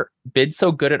you ever been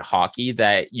so good at hockey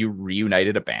that you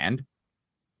reunited a band?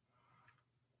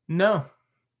 No.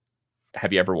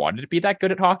 Have you ever wanted to be that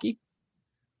good at hockey?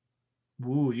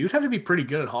 Ooh, you'd have to be pretty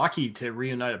good at hockey to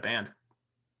reunite a band.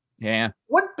 Yeah.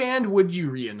 What band would you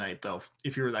reunite, though,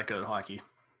 if you were that good at hockey?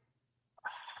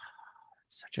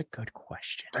 That's such a good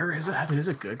question. That is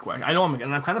a good question. I know I'm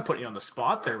kind of putting you on the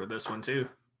spot there with this one, too.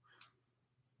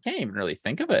 Can't even really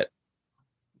think of it.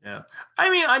 Yeah.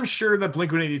 I mean, I'm sure that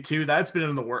Blink-182, that's been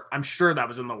in the work. I'm sure that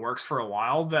was in the works for a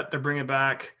while, that they're bringing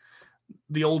back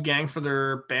the old gang for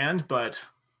their band, but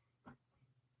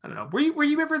I don't know. Were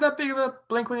you ever that big of a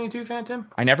Blink-182 fan, Tim?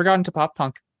 I never got into pop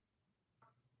punk.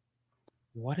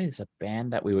 What is a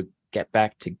band that we would get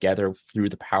back together through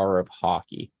the power of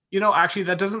hockey? Actually,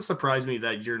 that doesn't surprise me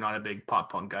that you're not a big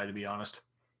pop punk guy, to be honest.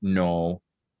 No.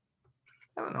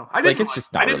 I don't know. It's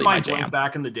just not really my jam. Blink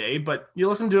back in the day, but you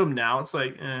listen to them now, it's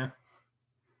like, eh.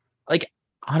 Like,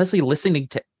 honestly, listening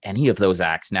to any of those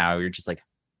acts now, you're just like,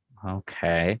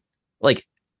 okay. Like,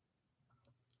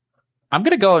 I'm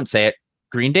going to go and say it.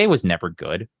 Green Day was never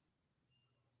good.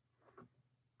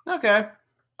 Okay.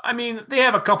 I mean, they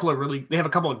have a couple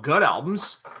of good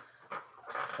albums.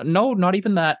 No, not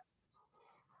even that.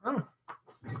 Oh.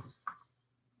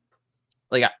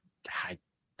 Like, I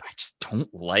just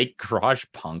don't like garage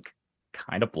punk.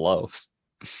 Kind of blows.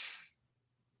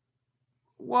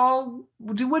 Well,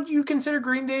 would you consider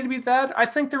Green Day to be that? I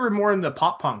think they were more in the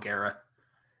pop punk era.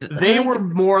 They were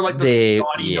more like the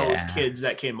snotty-nosed kids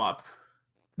that came up.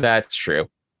 That's true.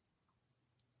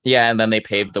 Yeah, and then they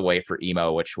paved the way for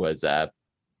emo, which was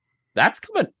that's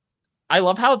coming. I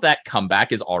love how that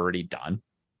comeback is already done.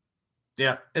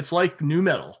 Yeah, it's like new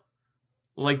metal.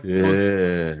 Like,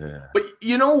 but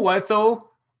you know what though?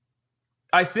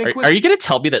 I think. Are you going to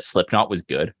tell me that Slipknot was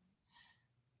good?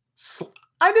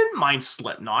 I didn't mind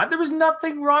Slipknot. There was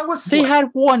nothing wrong with Slipknot. They had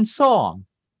one song.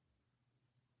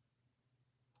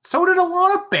 So did a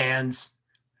lot of bands.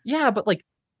 Yeah, but like,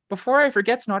 Before I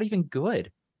Forget's not even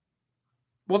good.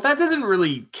 Well, that doesn't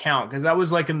really count because that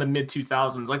was like in the mid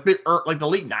 2000s, like the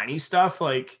late 90s stuff.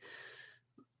 Like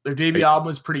their debut album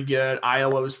was pretty good.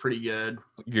 Iowa was pretty good.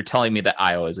 You're telling me that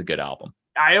Iowa is a good album?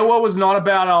 Iowa was not a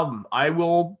bad album. I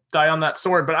will die on that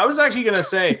sword. But I was actually going to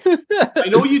say, I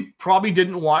know you probably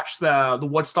didn't watch the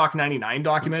Woodstock 99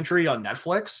 documentary on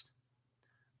Netflix.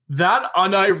 That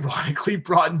unironically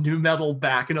brought new metal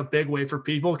back in a big way for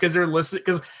people because they're listening.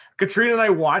 Because Katrina and I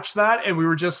watched that and we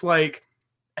were just like,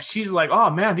 she's like, oh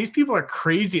man, these people are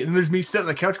crazy. And there's me sitting on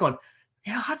the couch going,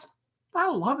 yeah, I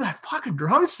love that fucking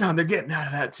drum sound they're getting out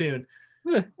of that tune.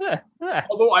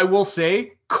 Although I will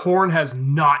say, Korn has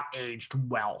not aged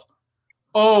well.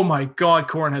 Oh my God,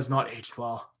 Korn has not aged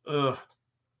well. Ugh,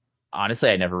 Honestly,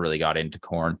 I never really got into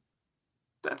Korn.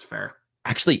 that's fair.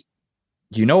 Actually,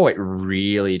 you know what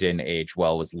really didn't age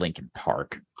well was Linkin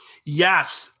Park.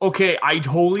 Yes. Okay, I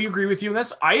totally agree with you on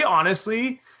this. I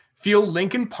honestly feel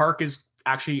Linkin Park is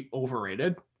actually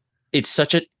overrated. It's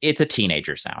a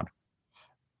teenager sound.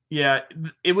 Yeah,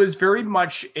 it was very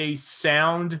much a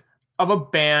sound of a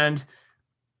band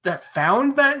that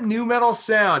found that new metal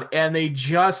sound, and they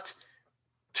just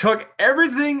took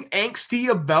everything angsty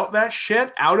about that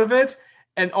shit out of it,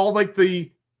 and all like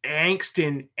the angst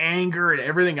and anger and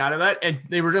everything out of that, and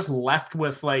they were just left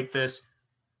with like this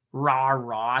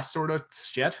rah sort of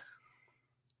shit.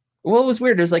 Well, it was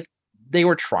weird. There's like they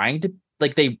were trying to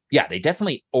like they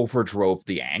definitely overdrove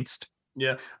the angst.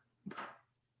 Yeah.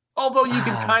 Although you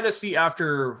can kind of see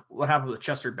after what happened with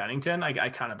Chester Bennington, I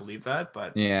kind of believe that,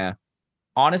 but yeah,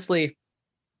 honestly,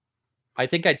 I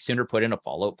think I'd sooner put in a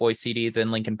Fall Out Boy CD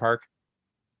than Linkin Park.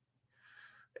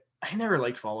 I never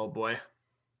liked Fall Out Boy.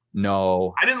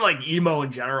 No, I didn't like emo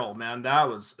in general, man. That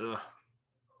was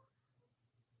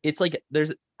it's like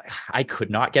I could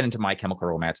not get into My Chemical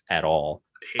Romance at all.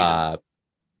 There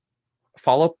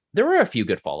were a few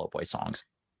good Fall Out Boy songs.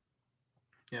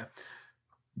 Yeah.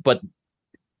 But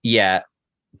yeah,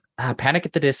 Panic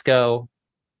at the Disco.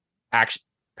 Actually,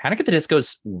 Panic at the Disco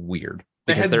is weird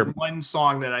because they're one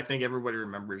song that I think everybody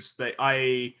remembers. That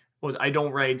I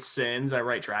don't write sins, I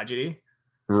write tragedy.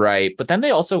 Right, but then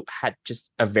they also had just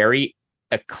a very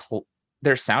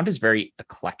their sound is very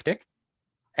eclectic,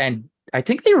 and I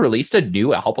think they released a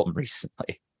new album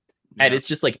recently, and it's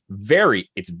just like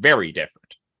it's very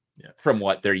different from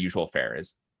what their usual fare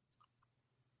is.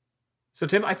 So,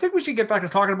 Tim, I think we should get back to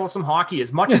talking about some hockey.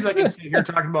 As much as I can sit here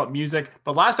talking about music,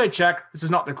 but last I checked, this is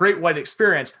not the Great White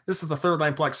Experience. This is the Third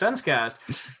Line Plex Sensecast.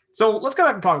 So let's go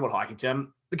back and talk about hockey,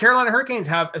 Tim. The Carolina Hurricanes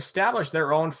have established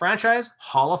their own franchise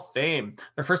Hall of Fame.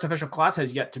 Their first official class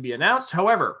has yet to be announced.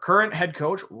 However, current head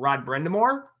coach Rod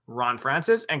Brind'Amour, Ron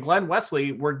Francis, and Glenn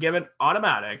Wesley were given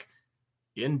automatic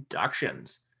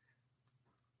inductions.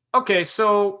 Okay,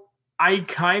 so I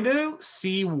kind of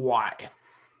see why.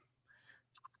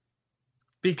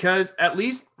 Because at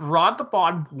least Rod the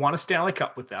Bod won a Stanley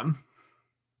Cup with them.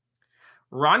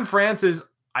 Ron Francis,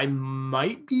 I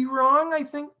might be wrong, I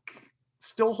think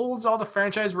still holds all the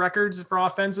franchise records for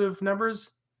offensive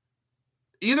numbers.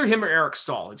 Either him or Eric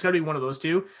Stahl. It's got to be one of those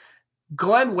two.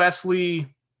 Glenn Wesley,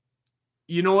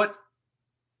 you know what?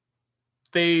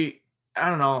 I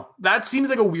don't know. That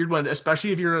seems like a weird one,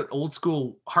 especially if you're an old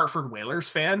school Hartford Whalers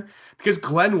fan, because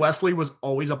Glenn Wesley was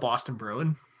always a Boston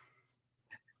Bruin.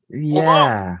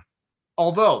 Yeah.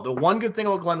 Although the one good thing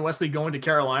about Glenn Wesley going to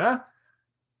Carolina,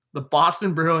 the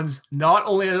Boston Bruins not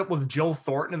only ended up with Joe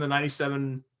Thornton in the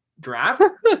 97 draft,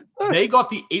 they got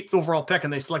the 8th overall pick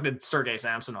and they selected Sergei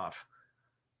Samsonov.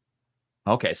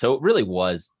 Okay, so it really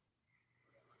was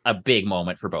a big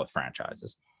moment for both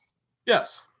franchises.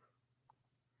 Yes.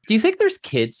 Do you think there's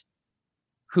kids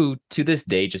who to this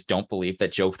day just don't believe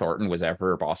that Joe Thornton was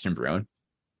ever a Boston Bruin?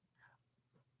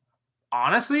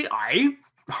 Honestly, I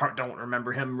don't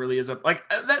remember him really as a like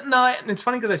that. No, it's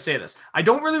funny because I say this. I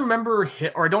don't really remember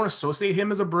him, or I don't associate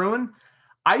him as a Bruin.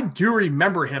 I do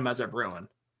remember him as a Bruin.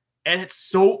 And it's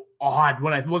so odd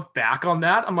when I look back on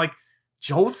that. I'm like,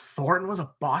 Joe Thornton was a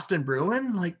Boston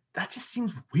Bruin? Like, that just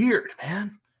seems weird,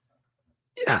 man.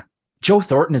 Yeah. Joe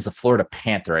Thornton is the Florida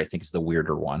Panther, I think is the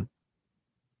weirder one.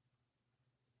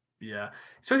 Yeah.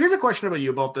 So here's a question about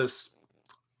you about this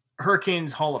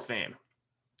Hurricanes Hall of Fame.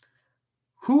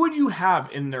 Who would you have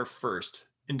in their first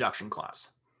induction class?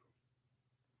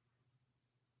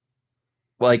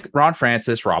 Like Ron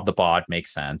Francis, Rob the Bod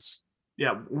makes sense.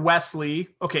 Yeah, Wesley.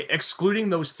 Okay, excluding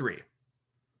those three.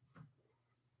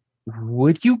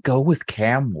 Would you go with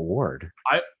Cam Ward?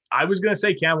 I was going to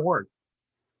say Cam Ward.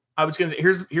 I was going to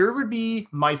say, here would be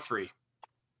my three.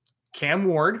 Cam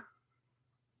Ward,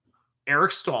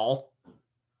 Eric Stahl,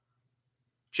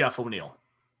 Jeff O'Neill.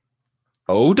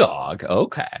 O-Dog,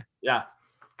 okay. Yeah,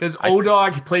 because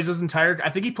O-Dog plays his entire,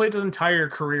 I think he played his entire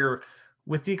career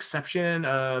with the exception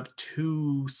of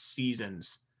 2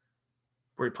 seasons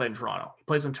where he played in Toronto. He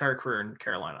plays his entire career in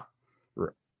Carolina.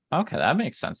 Okay, that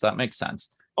makes sense.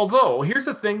 Although, here's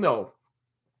the thing, though.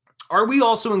 Are we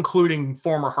also including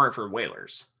former Hartford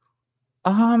Whalers?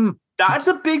 That's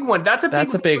a big one. That's a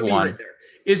big one. Right there.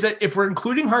 Is that if we're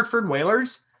including Hartford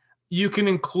Whalers, you can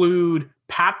include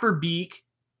Pat Verbeek,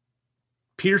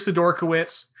 Peter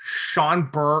Sidorkiewicz, Sean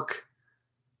Burke.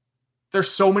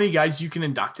 There's so many guys you can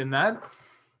induct in that.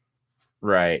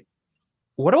 Right.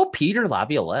 What about Peter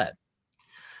Laviolette?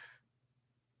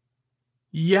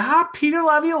 Yeah, Peter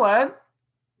Laviolette.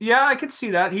 Yeah, I could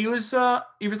see that. He was their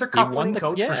cup winning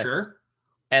coach for sure.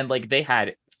 And like they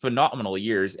had phenomenal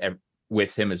years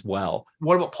with him as well.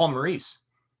 What about Paul Maurice?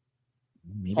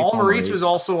 Maybe Paul Maurice was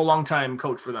also a long-time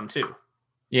coach for them too.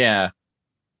 Yeah.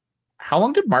 How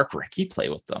long did Mark Recchi play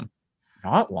with them?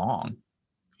 Not long.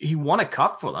 He won a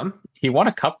cup for them. He won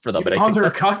a cup for them, but on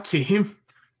their cup team.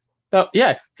 Oh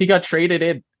yeah, he got traded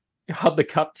in on the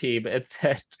cup team and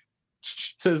then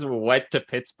just went to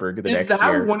Pittsburgh the next year. Is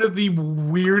that one of the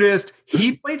weirdest?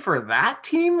 He played for that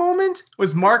team moment?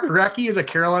 Was Mark Recchi as a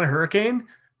Carolina Hurricane?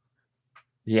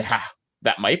 Yeah,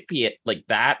 that might be it. Like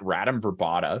that, Radim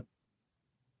Vrbata.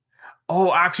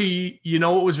 Oh, actually, you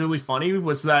know what was really funny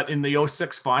was that in the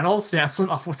 06 finals,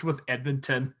 Samsonov was with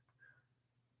Edmonton.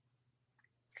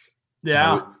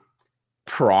 Yeah.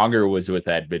 Pronger was with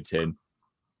Edmonton.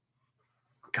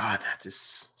 God, that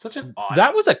is such an odd.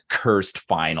 That was a cursed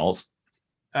finals.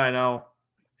 I know.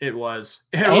 It was.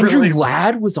 Andrew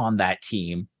Ladd was on that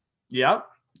team. Yep.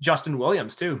 Justin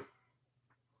Williams, too.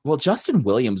 Well, Justin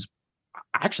Williams,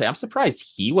 actually, I'm surprised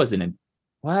he wasn't in.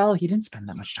 Well, he didn't spend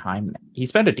that much time. He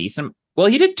spent a decent. Well,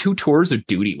 he did 2 tours of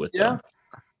duty with them.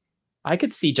 I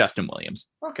could see Justin Williams.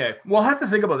 Okay. We'll have to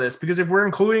think about this because if we're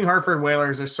including Hartford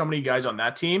Whalers, there's so many guys on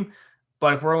that team.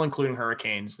 But if we're all including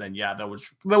Hurricanes, then yeah,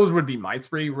 those would be my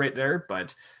 3 right there.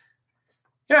 But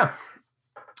yeah.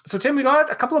 So Tim, we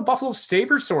got a couple of Buffalo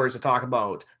Sabres stories to talk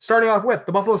about. Starting off with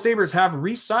the Buffalo Sabres have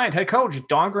re-signed head coach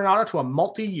Don Granato to a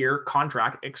multi-year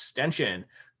contract extension.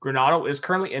 Granato is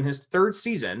currently in his 3rd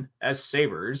season as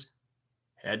Sabres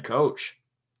head coach.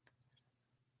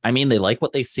 I mean, they like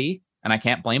what they see, and I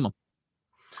can't blame them.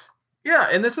 Yeah,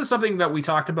 and this is something that we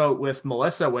talked about with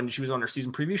Melissa when she was on her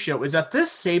season preview show, is that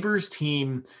this Sabres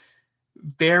team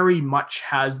very much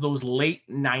has those late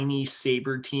 90s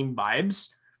Sabre team vibes.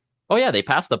 Oh, yeah, they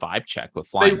passed the vibe check with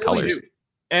flying colors. Do.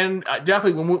 And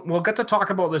definitely, when we'll get to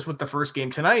talk about this with the first game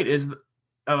tonight, is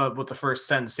with the first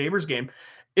 10 Sabres game,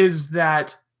 is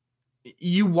that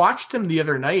you watched them the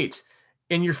other night,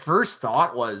 and your first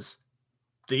thought was,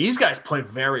 these guys play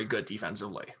very good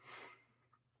defensively.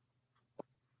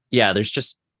 Yeah,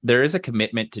 there is a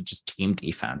commitment to just team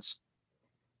defense.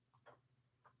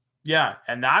 Yeah,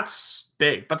 and that's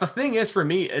big. But the thing is for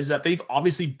me is that they've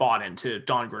obviously bought into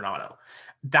Don Granato.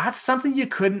 That's something you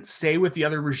couldn't say with the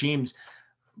other regimes.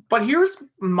 But here's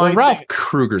my Ralph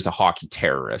Kruger's a hockey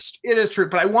terrorist. It is true,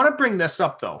 but I want to bring this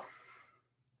up though.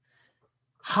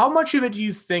 How much of it do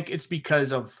you think it's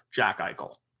because of Jack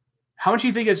Eichel? How much do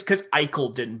you think is because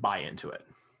Eichel didn't buy into it?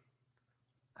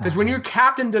 Because when your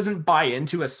captain doesn't buy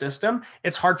into a system,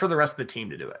 it's hard for the rest of the team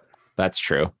to do it. That's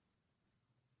true.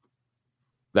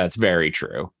 That's very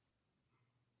true.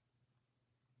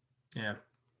 Yeah.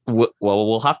 Well,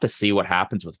 we'll have to see what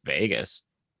happens with Vegas.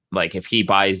 Like if Jack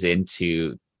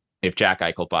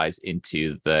Eichel buys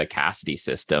into the Cassidy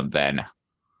system, then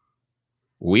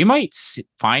we might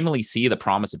finally see the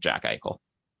promise of Jack Eichel.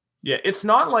 Yeah, it's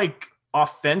not like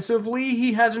offensively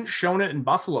he hasn't shown it in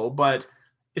Buffalo, but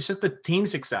it's just the team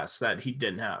success that he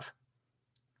didn't have.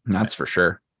 That's for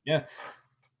sure. Yeah.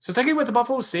 So taking with the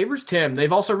Buffalo Sabres, Tim,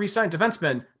 they've also re-signed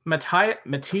defenseman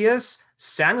Matthias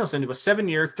Samuelsson to a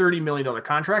 7-year, $30 million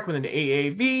contract with an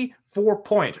AAV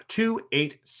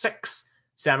 4.286.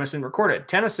 Samuelsson recorded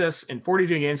 10 assists in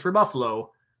 42 games for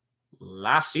Buffalo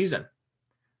last season.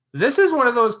 This is one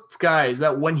of those guys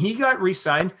that when he got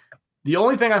re-signed, the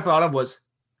only thing I thought of was,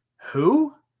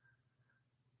 who?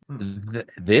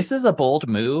 This is a bold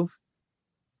move.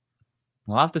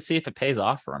 We'll have to see if it pays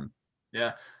off for him.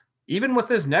 Yeah. Even with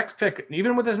this next pick,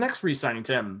 even with his next re-signing,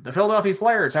 Tim, the Philadelphia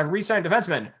Flyers have re-signed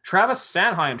defenseman Travis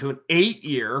Sanheim to an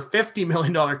 8-year, $50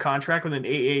 million contract with an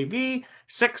AAV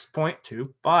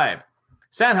 6.25.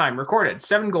 Sanheim recorded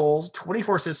 7 goals,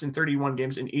 24 assists in 31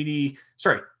 games in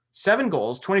 7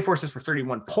 goals, 24 assists for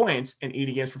 31 points in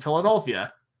 80 games for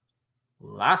Philadelphia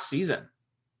last season.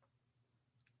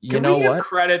 Can we give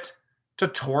credit to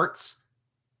Torts?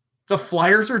 The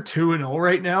Flyers are 2-0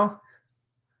 right now.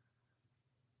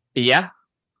 Yeah.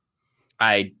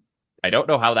 I don't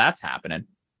know how that's happening.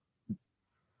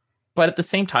 But at the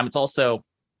same time, it's also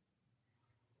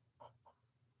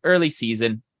early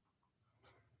season.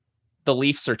 The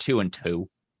Leafs are 2-2.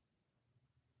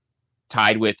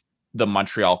 Tied with the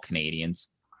Montreal Canadiens.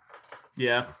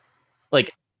 Yeah.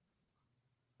 Like,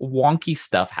 wonky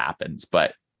stuff happens,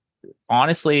 but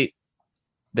honestly,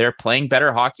 they're playing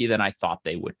better hockey than I thought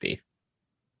they would be.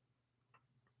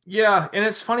 Yeah, and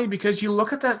it's funny because you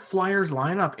look at that Flyers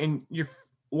lineup and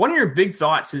one of your big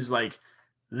thoughts is like,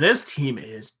 this team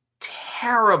is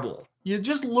terrible. You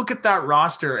just look at that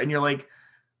roster and you're like,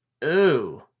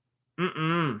 ooh,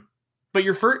 But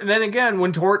then again,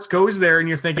 when Torts goes there and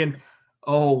you're thinking,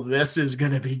 Oh, this is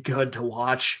going to be good to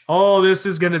watch. Oh, this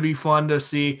is going to be fun to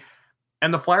see.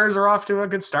 And the Flyers are off to a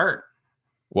good start.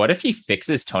 What if he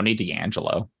fixes Tony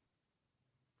DeAngelo?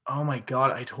 Oh my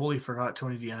God, I totally forgot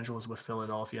Tony DeAngelo is with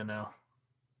Philadelphia now.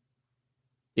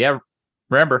 Yeah,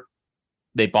 remember,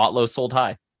 they bought low, sold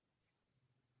high.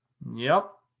 Yep,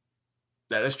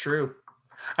 that is true.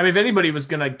 I mean, if anybody was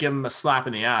going to give him a slap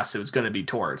in the ass, it was going to be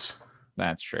Torts.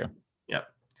 That's true. Yep.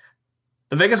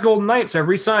 The Vegas Golden Knights have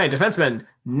re-signed defenseman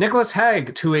Nicholas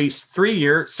Hague to a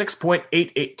 3-year,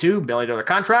 $6.882 million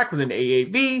contract with an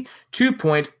AAV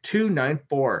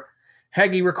 2.294.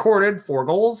 Hague recorded 4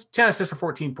 goals, 10 assists for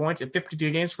 14 points in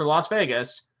 52 games for Las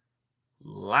Vegas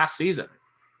last season.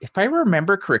 If I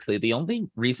remember correctly, the only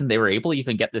reason they were able to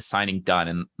even get this signing done,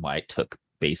 and why it took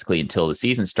basically until the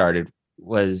season started,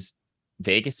 was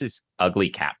Vegas's ugly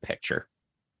cap picture.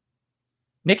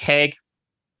 Nick Hague,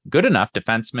 good enough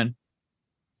defenseman.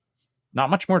 Not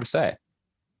much more to say.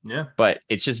 Yeah. But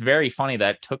it's just very funny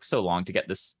that it took so long to get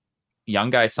this young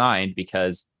guy signed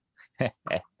because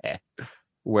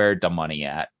where the money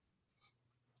at?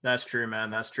 That's true, man.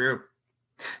 That's true.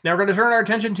 Now we're going to turn our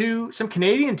attention to some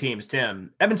Canadian teams,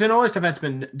 Tim. Edmonton Oilers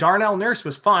defenseman Darnell Nurse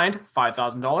was fined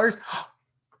 $5,000.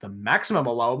 The maximum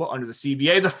allowable under the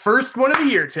CBA. The first one of the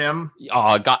year, Tim.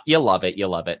 Oh, you love it. You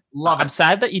love it. Love it. I'm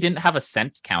sad that you didn't have a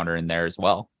cents counter in there as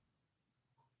well.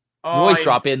 You always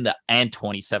drop in the and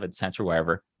 27 cents or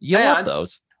whatever. You love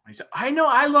those. I know.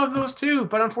 I love those too.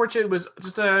 But unfortunately, it was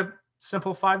just a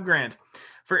simple $5,000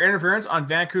 for interference on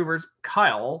Vancouver's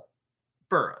Kyle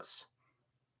Burroughs.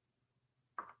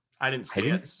 I didn't see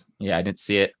it. Yeah, I didn't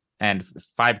see it. And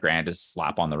 $5,000 is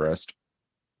slap on the wrist.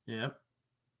 Yep.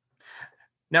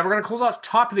 Now we're going to close off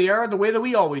top of the hour the way that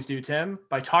we always do, Tim,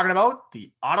 by talking about the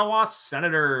Ottawa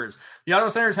Senators. The Ottawa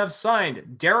Senators have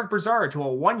signed Derek Brassard to a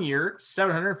 1-year,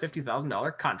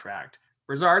 $750,000 contract.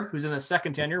 Brassard, who's in his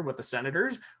second tenure with the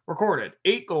Senators, recorded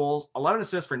 8 goals, 11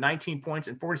 assists for 19 points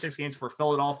in 46 games for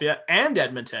Philadelphia and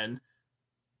Edmonton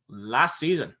last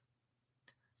season.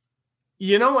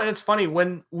 You know, and it's funny,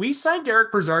 when we signed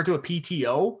Derek Brassard to a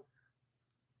PTO,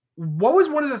 what was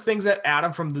one of the things that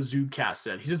Adam from the Zoobcast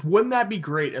said? He says, wouldn't that be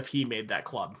great if he made that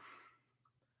club?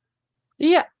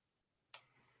 Yeah.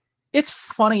 It's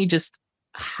funny just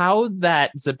how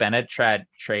that Zibanejad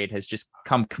trade has just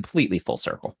come completely full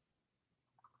circle.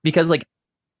 Because, like,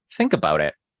 think about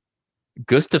it.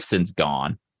 Gustafson's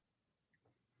gone.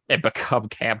 It become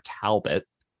Cam Talbot.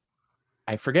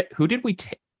 I forget, who did we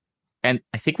take? And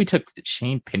I think we took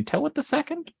Shane Pinto with the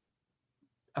second?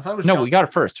 I thought it was we got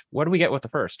it first. What do we get with the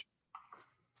first?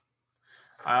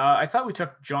 I thought we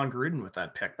took John Gruden with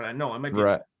that pick, but I know it might be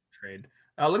a trade.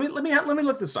 Let me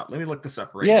look this up. Let me look this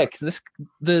up right now. Because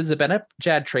the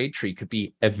Zibanejad trade tree could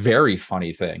be a very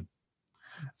funny thing.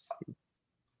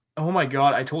 Oh my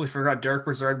God, I totally forgot Derek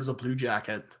Brassard was a Blue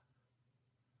Jacket.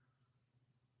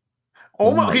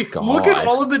 Oh my God. Look at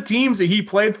all of the teams that he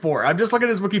played for. I'm just looking at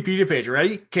his Wikipedia page.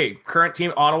 Ready? Okay, current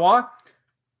team, Ottawa.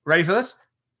 Ready for this?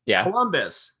 Yeah.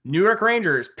 Columbus, New York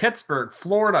Rangers, Pittsburgh,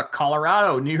 Florida,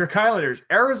 Colorado, New York Islanders,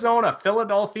 Arizona,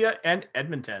 Philadelphia, and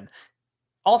Edmonton.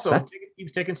 Also, he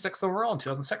was taken 6th overall in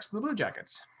 2006 for the Blue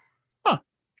Jackets. Huh.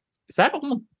 Is that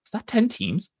 10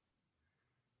 teams?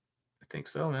 I think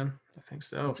so, man. I think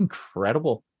so. It's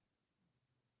incredible.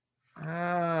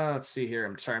 Let's see here.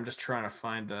 I'm sorry. I'm just trying to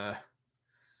find the...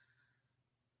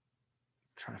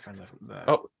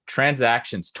 Oh,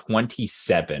 transactions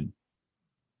 27.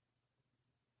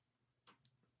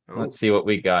 Oh. Let's see what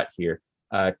we got here.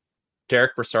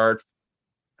 Derek Brassard.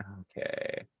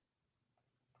 Okay.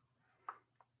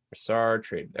 Brassard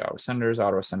traded the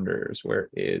Ottawa Senators. Where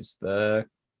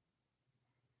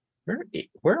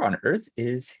on earth is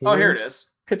his here it is.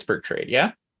 Pittsburgh trade,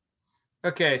 yeah?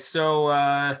 Okay, so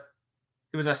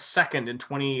it was a second in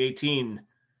 2018.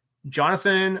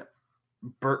 Jonathan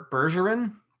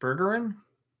Bergeron? Bergeron?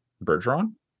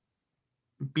 Berggren?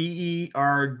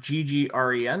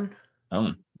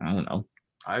 Oh, I don't know.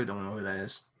 I don't know who that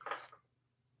is.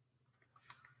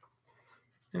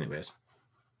 Anyways.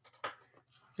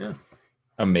 Yeah.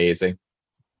 Amazing.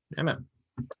 Yeah, man.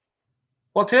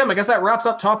 Well, Tim, I guess that wraps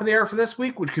up top of the hour for this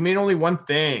week, which can mean only one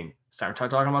thing. It's time to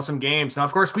start talking about some games. Now,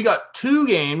 of course, we got 2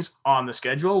 games on the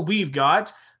schedule. We've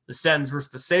got the Sens versus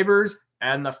the Sabres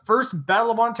and the first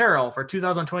Battle of Ontario for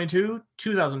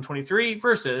 2022-2023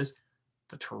 versus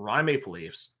the Toronto Maple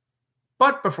Leafs.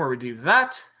 But before we do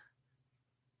that,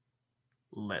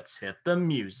 let's hit the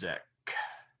music.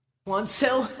 1,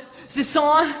 2, is this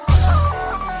on?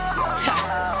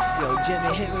 Yo,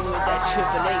 Jimmy, hit me with that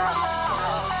Triple H.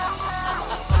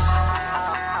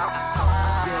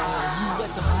 Yeah, you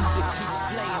let the music keep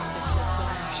playing, Mr.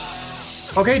 Dunn.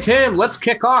 Okay, Tim, let's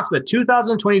kick off the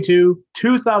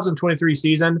 2022-2023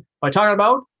 season by talking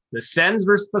about the Sens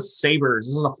versus the Sabres.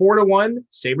 This is a 4-1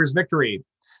 Sabres victory.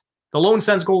 The lone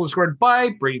Sens goal was scored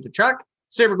by Brady Tkachuk.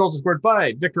 Sabre goals were scored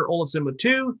by Victor Olofsson with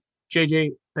 2,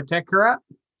 JJ Petkira,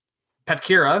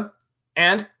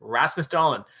 and Rasmus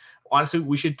Dahlin. Honestly,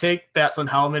 we should take bets on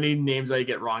how many names I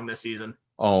get wrong this season.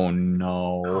 Oh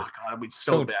no! Oh God, we'd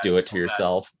so Don't bad. do it so to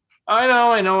yourself. Bad.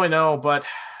 I know, but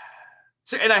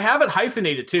and I have it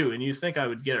hyphenated too, and you think I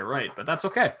would get it right, but that's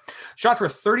okay. Shots were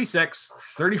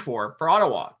 36-34 for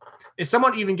Ottawa. A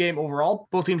somewhat even game overall.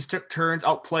 Both teams took turns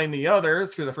outplaying the other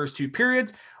through the first 2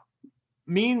 periods.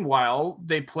 Meanwhile,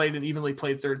 they played an evenly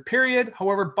played third period.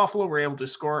 However, Buffalo were able to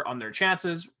score on their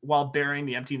chances while burying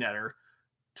the empty netter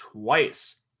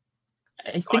twice.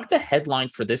 I think the headline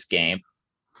for this game,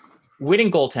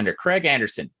 winning goaltender Craig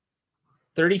Anderson,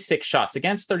 36 shots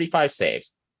against, 35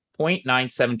 saves,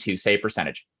 .972 save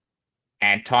percentage.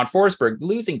 Anton Forsberg,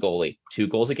 losing goalie, 2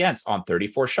 goals against on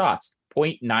 34 shots,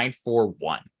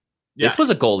 .941. Yeah. This was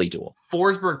a goalie duel.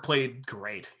 Forsberg played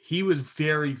great. He was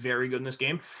very, very good in this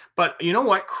game. But you know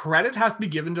what? Credit has to be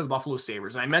given to the Buffalo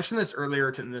Sabres. And I mentioned this earlier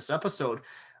in this episode.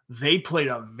 They played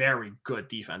a very good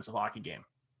defensive hockey game.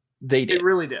 They did. They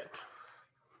really did.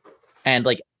 And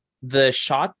like the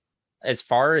shot, as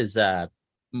far as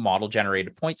model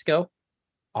generated points go,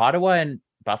 Ottawa and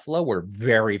Buffalo were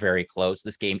very, very close.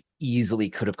 This game easily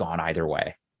could have gone either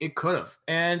way. It could have.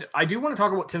 And I do want to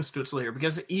talk about Tim Stützle here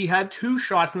because he had 2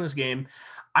 shots in this game.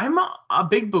 I'm a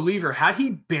big believer. Had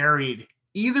he buried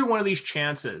either one of these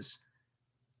chances,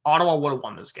 Ottawa would have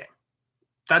won this game.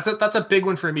 That's a big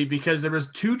one for me because there was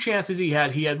 2 chances he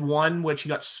had. He had one which he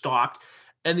got stopped,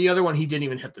 and the other one he didn't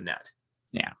even hit the net.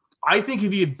 Yeah. I think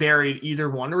if he had buried either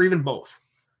one or even both,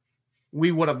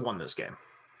 we would have won this game.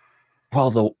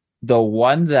 Well, the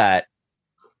one that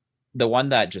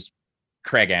just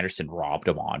Craig Anderson robbed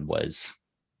him on was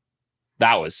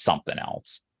something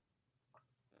else.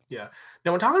 Yeah.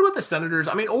 Now, when talking about the Senators,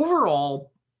 I mean,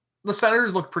 overall, the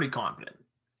Senators look pretty confident.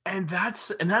 And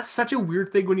that's such a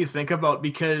weird thing when you think about,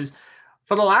 because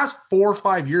for the last 4 or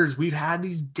 5 years, we've had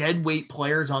these dead weight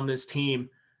players on this team.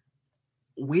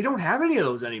 We don't have any of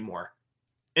those anymore.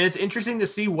 And it's interesting to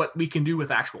see what we can do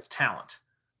with actual talent.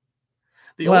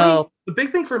 The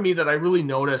big thing for me that I really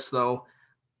noticed, though,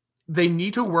 they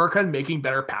need to work on making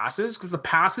better passes, because the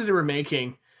passes they were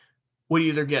making would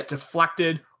either get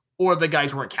deflected or the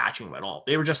guys weren't catching them at all.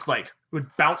 They were just like, would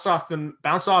bounce off them,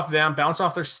 bounce off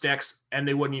their sticks, and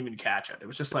they wouldn't even catch it. It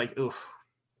was just like, oof.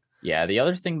 Yeah, the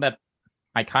other thing that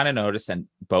I kind of noticed, and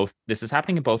this is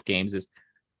happening in both games, is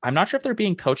I'm not sure if they're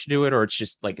being coached to do it or it's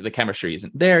just like the chemistry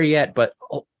isn't there yet, but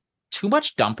too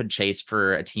much dump and chase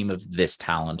for a team of this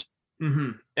talent.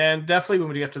 Mm-hmm. And definitely when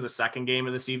we get to the second game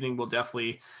of this evening, we'll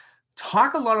definitely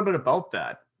talk a lot bit about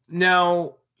that.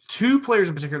 Now, 2 players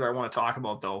in particular I want to talk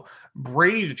about, though.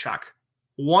 Brady Tkachuk,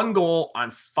 1 goal on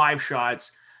 5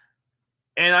 shots.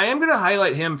 And I am going to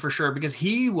highlight him for sure because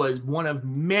he was one of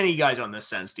many guys on this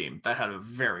Sens team that had a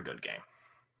very good game.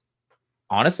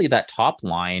 Honestly, that top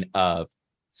line of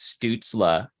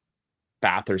Stützle,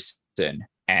 Batherson,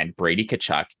 and Brady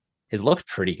Tkachuk has looked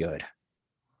pretty good.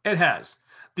 It has.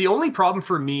 The only problem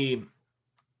for me,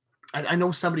 I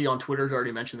know somebody on Twitter has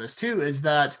already mentioned this too, is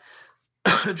that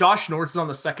Josh Norris is on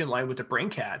the second line with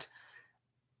DeBrincat.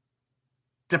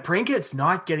 DeBrincat's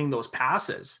not getting those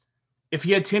passes. If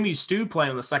he had Timmy Stu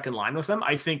playing on the second line with him,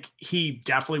 I think he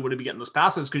definitely would have been getting those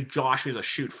passes because Josh is a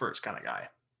shoot first kind of guy.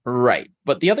 Right.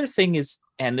 But the other thing is,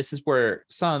 and this is where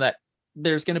some of that,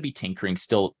 there's going to be tinkering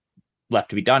still left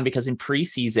to be done, because in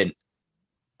preseason,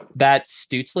 that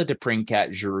Stützle,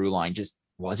 DeBrincat, Giroux line just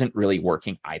wasn't really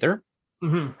working either.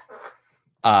 Mm-hmm.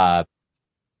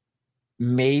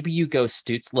 Maybe you go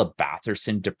Stützle,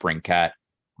 Batherson, DeBrincat,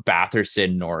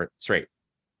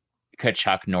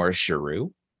 Tkachuk, Norris,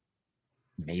 Giroux.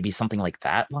 Maybe something like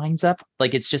that lines up.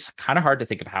 Like, it's just kind of hard to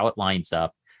think of how it lines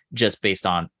up just based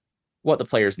on what the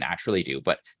players naturally do.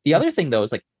 But the other thing, though,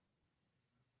 is like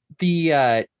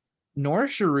the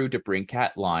Norris, Giroux,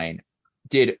 DeBrincat line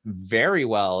did very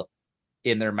well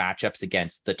in their matchups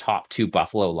against the top 2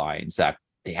 Buffalo lines.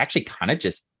 They actually kind of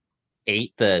just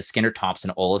ate the Skinner,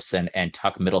 Thompson, Olofsson, and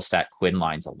Tuck, Middlestat, Quinn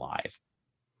lines alive.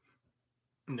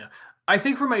 No, I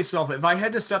think for myself, if I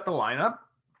had to set the lineup,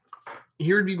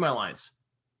 here would be my lines.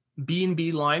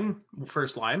 B&B line,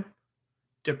 first line.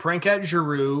 DeBrincat,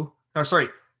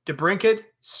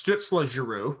 Stützle,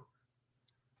 Giroux.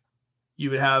 You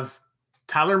would have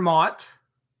Tyler Mott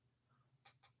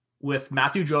with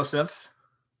Matthew Joseph.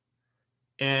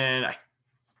 And I'm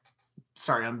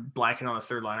blanking on the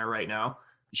third liner right now.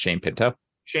 Shane Pinto,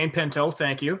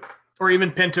 thank you. or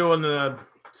even Pinto in the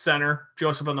center,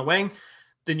 Joseph on the wing.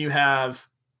 Then you have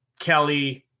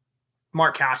Kelly,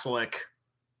 Mark Kastelik,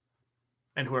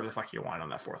 and whoever the fuck you want on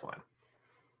that fourth line.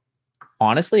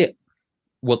 Honestly,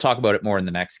 we'll talk about it more in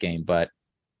the next game, but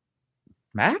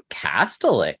Matt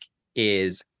Kastelik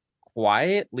is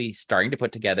quietly starting to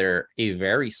put together a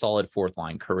very solid fourth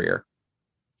line career.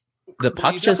 The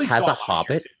puck just has a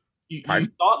hobbit. You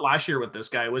thought last year with this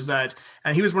guy was that,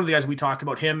 and he was one of the guys we talked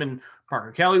about, him and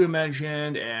Parker Kelly we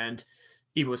mentioned, and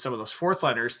even with some of those fourth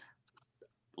liners.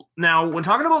 Now, when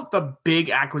talking about the big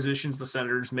acquisitions the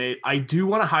Senators made, I do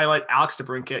want to highlight Alex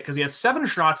DeBrincat because he had 7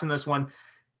 shots in this one.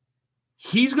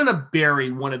 He's going to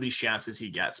bury one of these chances he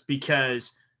gets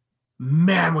because,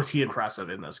 man, was he impressive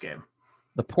in this game.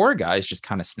 The poor guy's just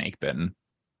kind of snake bitten.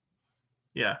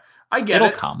 Yeah, I get It'll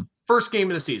it. come. First game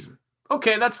of the season.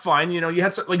 Okay, that's fine. You know, you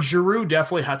had some, like Giroux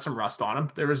definitely had some rust on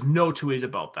him. There was no two ways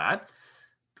about that.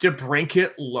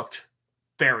 DeBrincat looked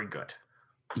very good.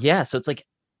 Yeah, so it's like,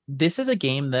 this is a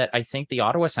game that I think the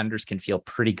Ottawa Senators can feel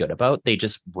pretty good about. They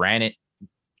just ran it.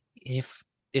 If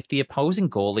the opposing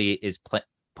goalie is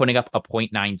putting up a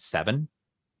 .97,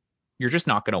 you're just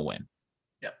not going to win.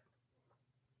 Yeah.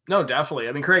 No, definitely.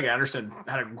 I mean, Craig Anderson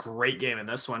had a great game in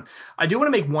this one. I do want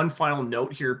to make one final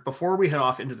note here before we head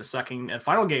off into the second and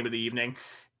final game of the evening,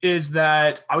 is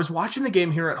that I was watching the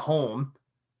game here at home,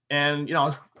 and, you know, I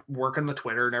was working the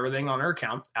Twitter and everything on our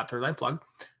account at Third Line Plug.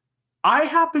 I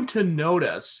happened to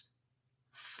notice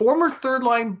former Third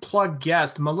Line Plug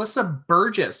guest Melissa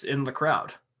Burgess in the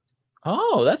crowd.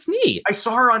 Oh, that's neat. I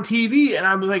saw her on TV and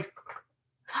I was like,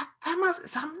 that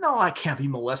must, no, I can't be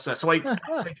Melissa. So I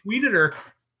tweeted her.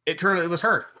 It turned out it was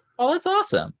her. Oh, that's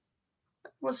awesome.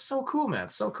 It was so cool, man.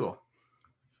 So cool.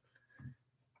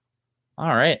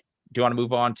 All right. Do you want to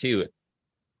move on to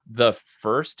the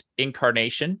first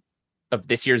incarnation of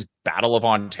this year's Battle of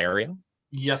Ontario?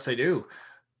 Yes, I do.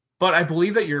 But I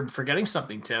believe that you're forgetting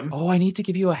something, Tim. Oh, I need to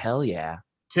give you a hell yeah.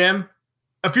 Tim,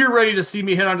 if you're ready to see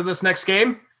me head on to this next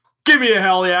game, give me a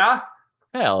hell yeah.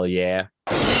 Hell yeah.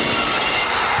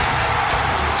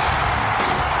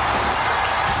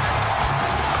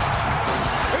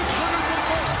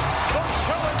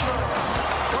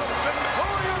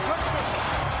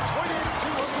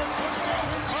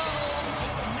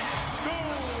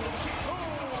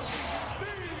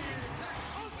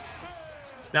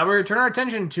 Now we return our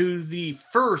attention to the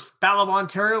first Battle of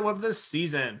Ontario of the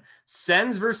season.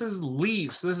 Sens versus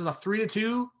Leafs. This is a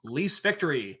 3-2 Leafs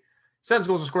victory. Sens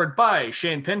goals were scored by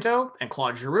Shane Pinto and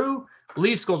Claude Giroux.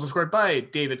 Leafs goals were scored by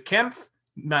David Kempf,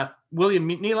 William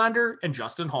Nylander, and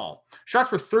Justin Hall.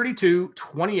 Shots were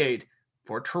 32-28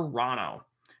 for Toronto.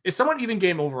 A somewhat even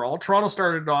game overall. Toronto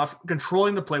started off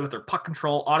controlling the play with their puck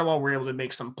control. Ottawa were able to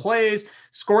make some plays,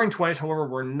 scoring twice, however,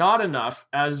 were not enough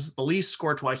as the Leafs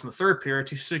scored twice in the third period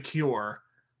to secure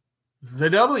the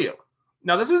W.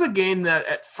 Now, this was a game that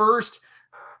at first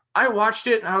I watched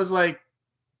it and I was like,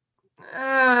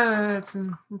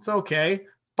 it's okay.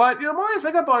 But the more I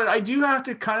think about it, I do have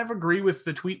to kind of agree with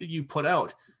the tweet that you put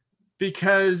out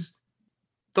because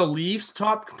the Leafs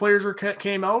top players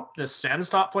came out, the Sens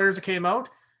top players that came out.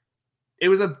 It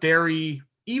was a very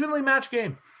evenly matched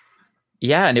game.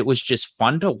 Yeah, and it was just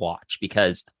fun to watch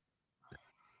because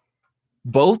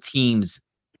both teams,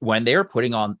 when they're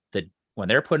putting on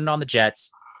the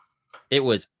Jets, it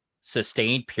was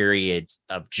sustained periods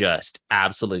of just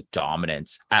absolute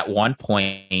dominance. At one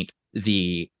point,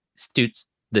 the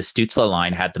Stützle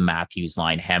line had the Matthews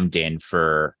line hemmed in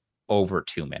for over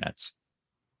 2 minutes.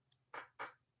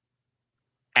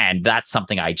 And that's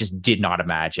something I just did not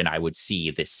imagine I would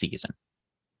see this season.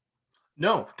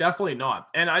 No, definitely not.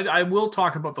 And I will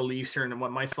talk about the Leafs here and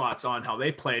what my thoughts on how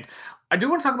they played. I do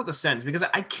want to talk about the Sens because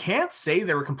I can't say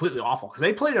they were completely awful because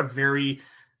they played a very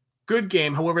good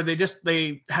game. However,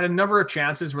 they had a number of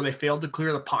chances where they failed to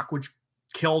clear the puck, which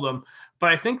killed them.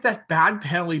 But I think that bad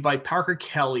penalty by Parker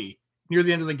Kelly near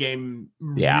the end of the game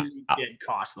really did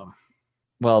cost them.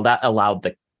 Well, that allowed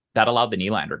the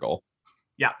Nylander goal.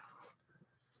 Yeah.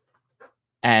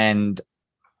 And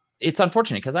it's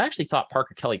unfortunate because I actually thought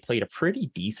Parker Kelly played a pretty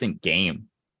decent game.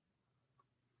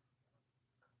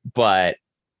 But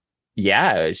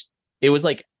yeah, it was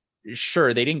like,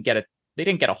 sure, they didn't get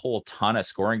a whole ton of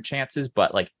scoring chances,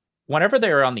 but like whenever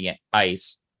they were on the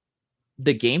ice,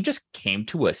 the game just came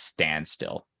to a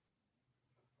standstill.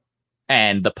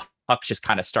 And the puck just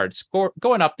kind of started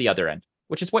going up the other end,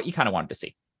 which is what you kind of wanted to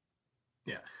see.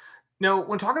 Yeah. Now,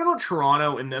 when talking about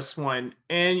Toronto in this one,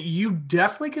 and you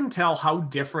definitely can tell how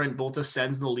different both the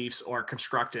Sens and the Leafs are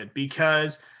constructed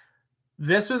because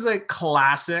this was a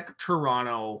classic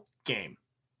Toronto game.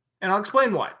 And I'll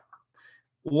explain why.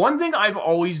 One thing I've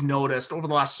always noticed over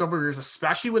the last several years,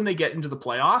 especially when they get into the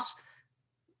playoffs,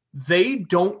 they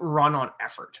don't run on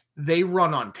effort. They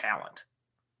run on talent.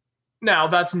 Now,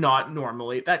 that's not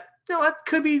normally that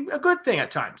could be a good thing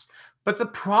at times. But the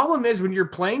problem is when you're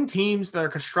playing teams that are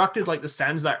constructed like the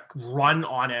Sens that run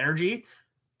on energy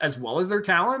as well as their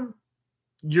talent,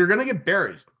 you're going to get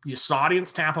buried. You saw it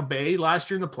against Tampa Bay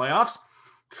last year in the playoffs.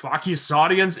 Fuck, you saw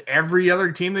it against every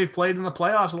other team they've played in the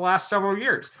playoffs the last several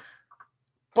years.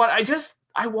 But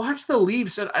I watched the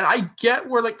Leafs and I get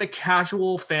where like the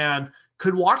casual fan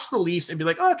could watch the Leafs and be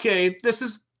like, okay, this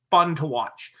is fun to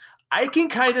watch. I can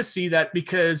kind of see that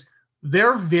because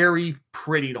they're very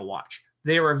pretty to watch.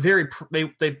 They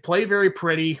play very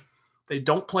pretty. They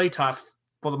don't play tough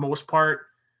for the most part.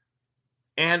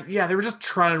 And yeah, they were just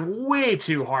trying way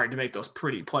too hard to make those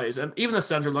pretty plays. And even the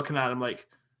Sens are looking at them like,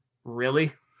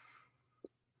 really?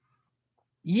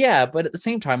 Yeah, but at the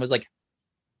same time, it was like,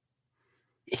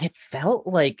 it felt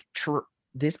like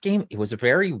this game, it was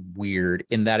very weird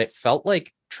in that it felt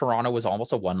like Toronto was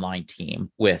almost a one-line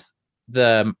team with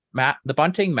the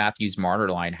Bunting, Matthews, Marner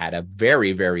line had a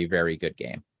very, very, very good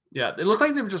game. Yeah, they looked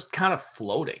like they were just kind of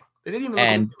floating. They didn't even look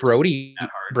and like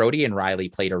Brody and Riley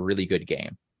played a really good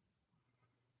game.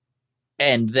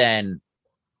 And then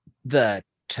the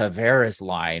Tavares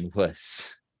line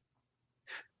was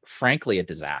frankly a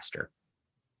disaster.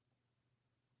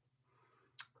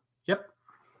 Yep.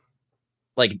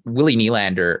 Like Willie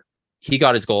Nylander, he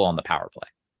got his goal on the power play.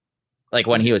 Like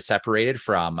when he was separated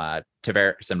from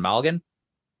Tavares and Malgin,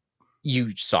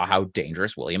 you saw how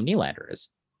dangerous William Nylander is.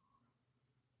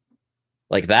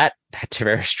 Like that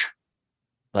Tavares,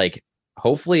 like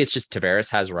hopefully it's just Tavares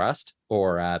has rust,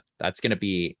 or that's going to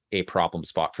be a problem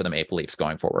spot for the Maple Leafs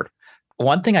going forward.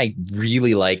 One thing I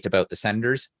really liked about the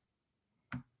Senators,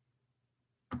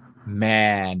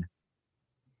 man,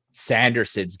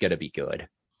 Sanderson's going to be good.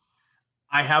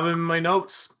 I have him in my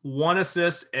notes. 1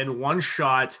 assist and 1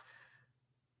 shot.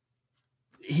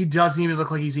 He doesn't even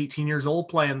look like he's 18 years old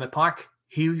playing the puck.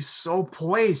 He's so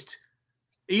poised.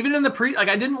 Even in the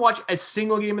I didn't watch a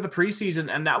single game of the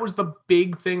preseason, and that was the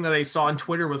big thing that I saw on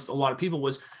Twitter with a lot of people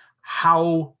was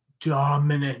how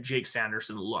dominant Jake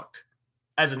Sanderson looked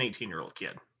as an 18-year-old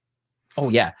kid. Oh,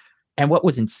 yeah. And what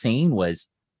was insane was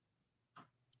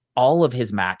all of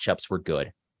his matchups were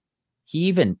good. He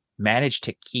even managed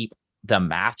to keep the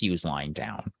Matthews line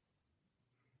down.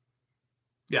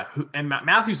 Yeah, and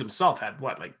Matthews himself had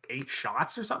like 8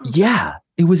 shots or something? Yeah,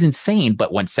 it was insane.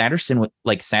 But when Sanderson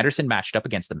matched up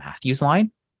against the Matthews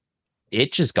line,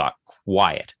 it just got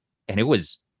quiet, and it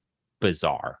was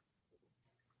bizarre.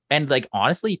 And like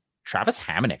honestly, Travis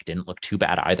Hamonic didn't look too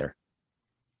bad either.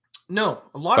 No,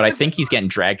 but I think he's getting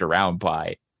dragged around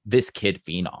by this kid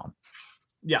phenom.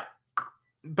 Yeah,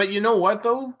 but you know what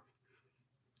though?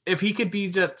 If he could be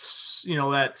just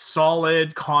that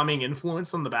solid calming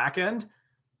influence on the back end,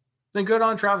 then good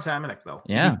on Travis Hamonic, though.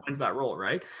 Yeah. He finds that role,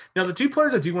 right? Now, the 2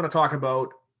 players I do want to talk about,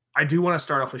 I do want to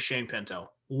start off with Shane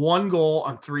Pinto. 1 goal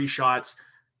on 3 shots.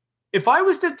 If I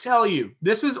was to tell you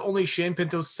this was only Shane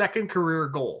Pinto's 2nd career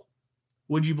goal,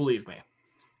 would you believe me?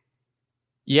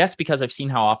 Yes, because I've seen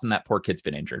how often that poor kid's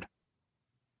been injured.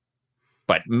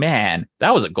 But man,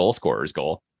 that was a goal scorer's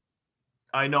goal.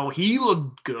 I know. He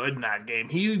looked good in that game.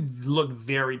 He looked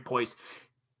very poised.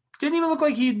 Didn't even look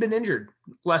like he'd been injured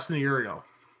less than a year ago.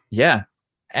 Yeah.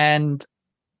 And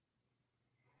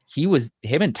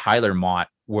him and Tyler Mott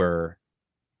were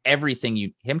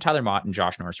Tyler Mott and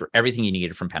Josh Norris were everything you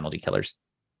needed from penalty killers,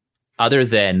 other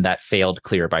than that failed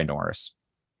clear by Norris.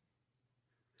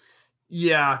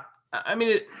 Yeah. I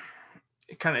mean,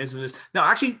 it kind of is what it is. Now,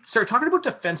 actually, start talking about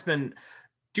defensemen.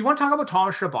 Do you want to talk about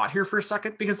Thomas Chabot here for a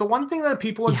second? Because the one thing that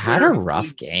people on Twitter had a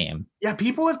rough game. Yeah,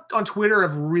 people on Twitter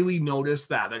have really noticed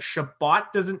that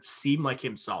Chabot doesn't seem like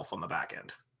himself on the back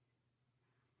end.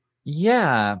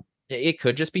 Yeah, it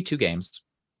could just be 2 games.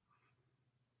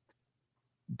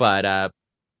 But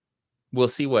we'll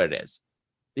see what it is.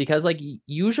 Because like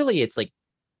usually it's like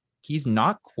he's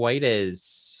not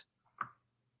as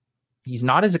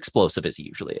explosive as he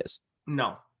usually is.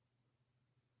 No.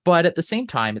 But at the same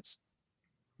time, it's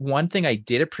one thing I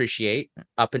did appreciate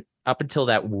up until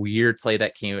that weird play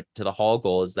that came to the Hall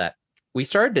goal is that we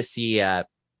started to see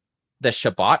the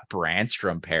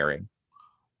Chabot-Brandstrom pairing.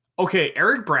 Okay,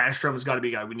 Eric Brandstrom has got to be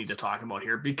a guy we need to talk about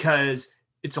here because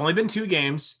it's only been 2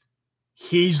 games.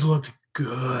 He's looked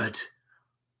good.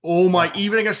 Oh my,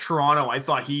 even against Toronto, I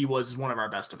thought he was one of our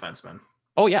best defensemen.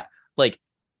 Oh yeah. Like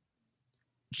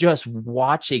just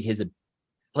watching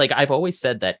like I've always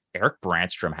said that Eric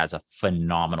Brandstrom has a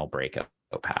phenomenal breakout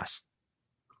pass.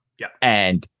 Yeah.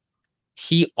 And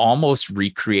he almost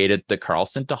recreated the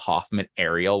Carlson to Hoffman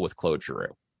aerial with Claude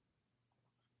Giroux.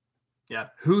 Yeah,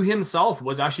 who himself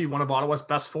was actually one of Ottawa's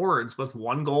best forwards with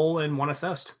 1 goal and 1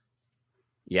 assist.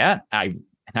 Yeah, I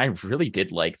really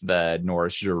did like the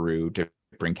Norris Giroux to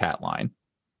Brinkat line.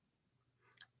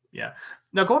 Yeah.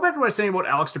 Now, going back to what I was saying about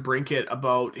Alex DeBrincat,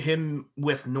 about him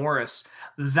with Norris,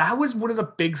 that was one of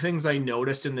the big things I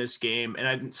noticed in this game.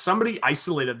 And somebody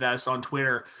isolated this on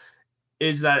Twitter,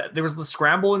 is that there was the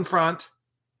scramble in front,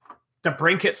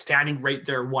 DeBrincat standing right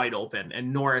there wide open,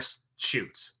 and Norris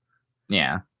shoots.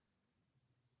 Yeah.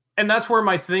 And that's where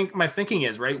my thinking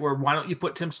is, right? Where why don't you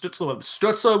put Tim Stützle?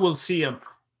 Stützle will see him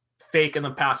fake and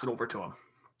then pass it over to him.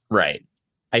 Right.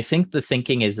 I think the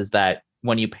thinking is that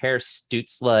when you pair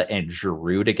Stützle and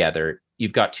Giroux together,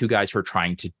 you've got 2 guys who are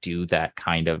trying to do that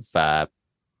kind of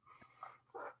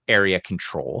area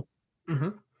control,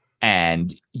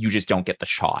 and you just don't get the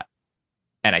shot.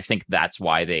 And I think that's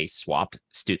why they swapped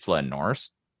Stützle and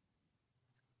Norris.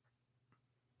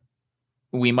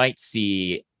 We might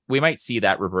see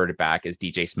that reverted back as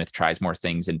DJ Smith tries more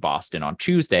things in Boston on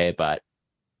Tuesday, but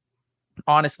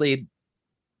honestly,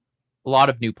 a lot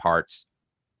of new parts.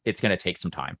 It's going to take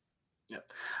some time.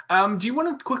 Yeah. Do you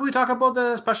want to quickly talk about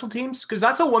the special teams? Because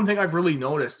that's the one thing I've really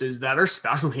noticed, is that our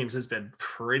special teams has been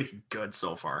pretty good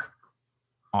so far.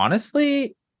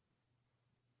 Honestly,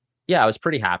 yeah, I was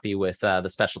pretty happy with the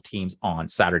special teams on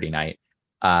Saturday night.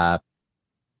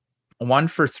 1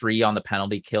 for 3 on the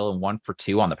penalty kill and 1 for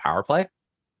 2 on the power play.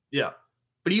 Yeah.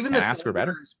 But even the ask for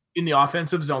better in the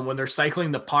offensive zone, when they're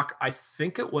cycling the puck, I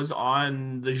think it was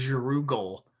on the Giroux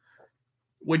goal.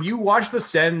 When you watch the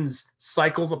Sens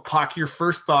cycle the puck, your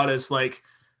first thought is like,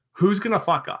 who's going to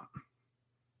fuck up?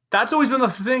 That's always been the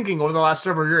thinking over the last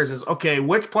several years, is, okay,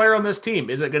 which player on this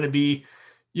team? Is it going to be,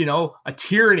 a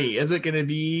Tierney? Is it going to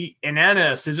be an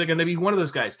Ennis? Is it going to be one of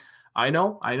those guys? I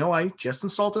know. I just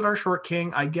insulted our short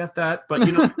king. I get that. But,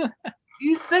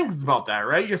 you think about that,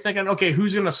 right? You're thinking, okay,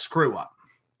 who's going to screw up?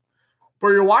 But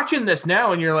you're watching this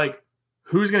now and you're like,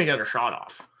 who's going to get a shot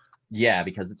off? Yeah,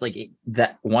 because it's like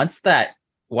that once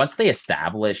they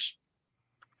establish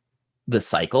the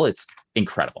cycle, it's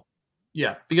incredible.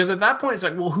 Yeah, because at that point, it's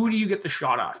like, well, who do you get the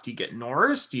shot off? Do you get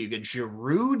Norris? Do you get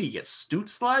Giroux? Do you get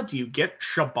Stützle? Do you get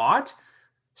Chabot?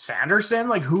 Sanderson?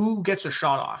 Like, who gets a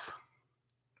shot off?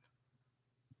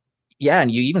 Yeah,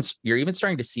 and you're even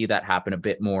starting to see that happen a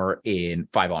bit more in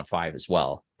 5-on-5 as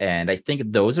well. And I think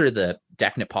those are the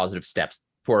definite positive steps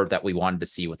forward that we wanted to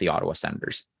see with the Ottawa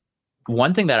Senators.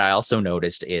 One thing that I also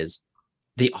noticed is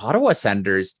the Ottawa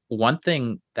Senators, one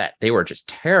thing that they were just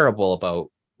terrible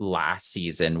about last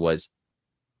season was,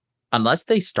 unless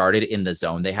they started in the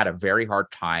zone, they had a very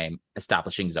hard time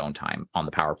establishing zone time on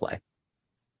the power play.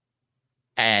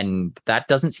 And that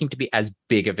doesn't seem to be as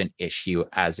big of an issue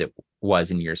as it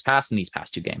was in years past in these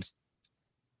past 2 games.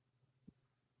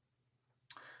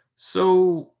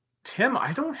 So, Tim,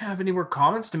 I don't have any more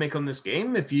comments to make on this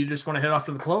game. If you just want to head off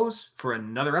to the close for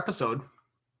another episode.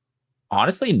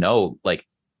 Honestly, no. Like,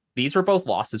 these were both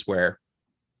losses where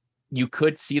you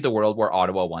could see the world where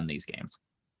Ottawa won these games.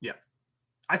 Yeah.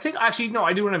 I think, actually, no,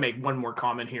 I do want to make one more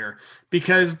comment here,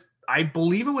 because I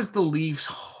believe it was the Leafs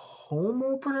home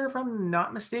opener, if I'm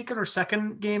not mistaken, or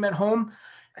second game at home,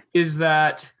 is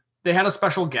that they had a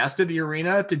special guest at the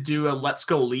arena to do a Let's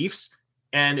Go Leafs,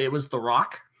 and it was The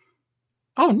Rock.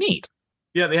 Oh, neat.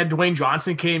 Yeah, they had Dwayne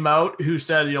Johnson came out who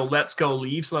said, let's go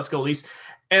Leafs, let's go Leafs.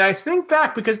 And I think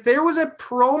back, because there was a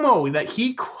promo that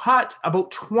he cut about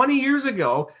 20 years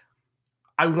ago,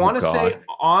 I want to say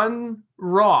on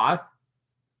Raw, it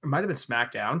might have been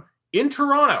SmackDown, in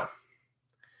Toronto,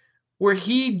 where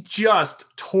he just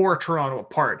tore Toronto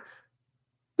apart.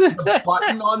 The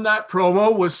button on that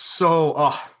promo was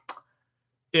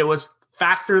it was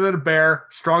faster than a bear,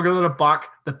 stronger than a buck,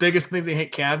 the biggest thing to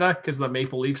hit Canada, because the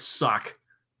Maple Leafs suck.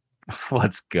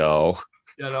 Let's go.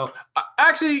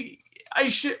 Actually,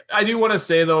 I do want to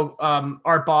say, though,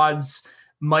 our bods,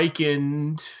 Mike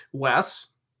and Wes,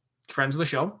 friends of the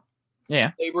show.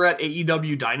 Yeah. They were at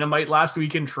AEW Dynamite last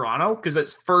week in Toronto, because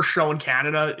it's first show in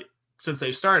Canada since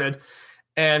they started.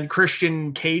 And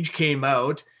Christian Cage came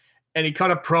out and he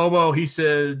cut a promo. He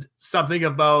said something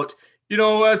about,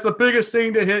 as the biggest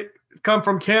thing to come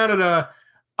from Canada,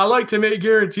 I like to make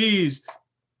guarantees,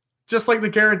 just like the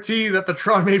guarantee that the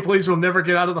Toronto Maple Leafs will never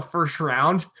get out of the first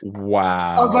round.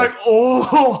 Wow. I was like,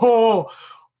 oh,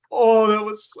 that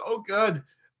was so good.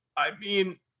 I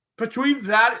mean, between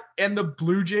that and the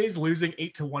Blue Jays losing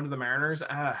 8-1 to the Mariners,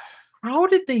 how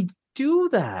did they do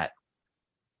that?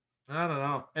 I don't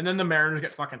know. And then the Mariners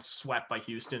get fucking swept by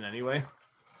Houston anyway.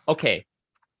 Okay,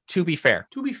 to be fair,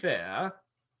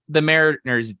 the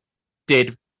Mariners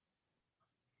did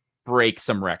break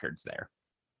some records there.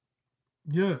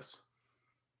 Yes.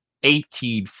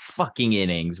 18 fucking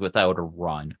innings without a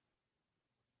run.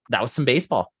 That was some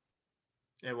baseball.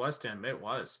 It was, Tim. It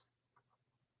was.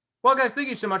 Well, guys, thank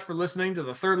you so much for listening to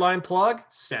the Third Line Plug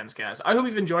Senscast. I hope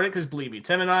you've enjoyed it because, believe me,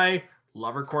 Tim and I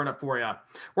love recording it for you.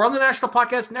 We're on the National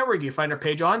Podcast Network. You can find our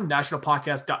page on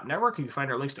nationalpodcast.network. You can find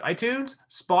our links to iTunes,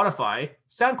 Spotify,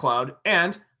 SoundCloud,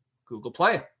 and Google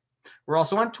Play. We're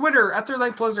also on Twitter at Third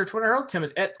Line Plugs, our Twitter handle. Tim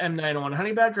is at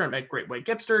M901HoneyBadger. I'm at Great White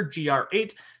Gipster,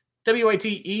 GR8,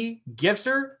 WITE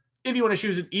Gipster. If you want to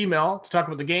choose an email to talk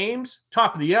about the games,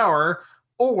 top of the hour,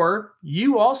 or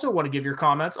you also want to give your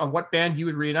comments on what band you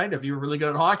would reunite if you were really good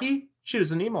at hockey, shoot us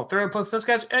an email,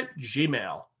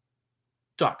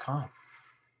 thirdlineplugsenscast@gmail.com.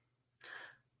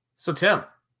 So, Tim,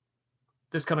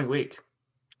 this coming week,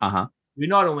 we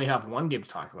not only have one game to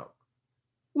talk about,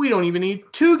 we don't even need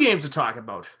two games to talk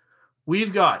about.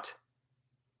 We've got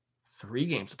 3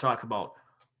 games to talk about.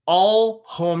 All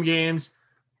home games.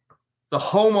 The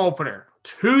home opener,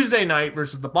 Tuesday night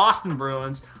versus the Boston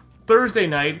Bruins, Thursday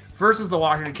night versus the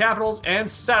Washington Capitals, and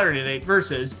Saturday night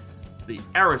versus the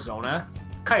Arizona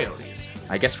Coyotes.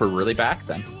 I guess we're really back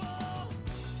then.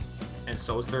 And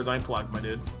so is Third Line Plug, my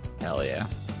dude. Hell yeah.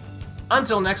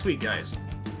 Until next week, guys.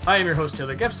 I am your host,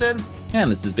 Taylor Gibson.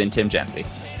 And this has been Tim Jensen.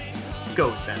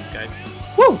 Go Sens, guys.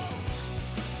 Woo!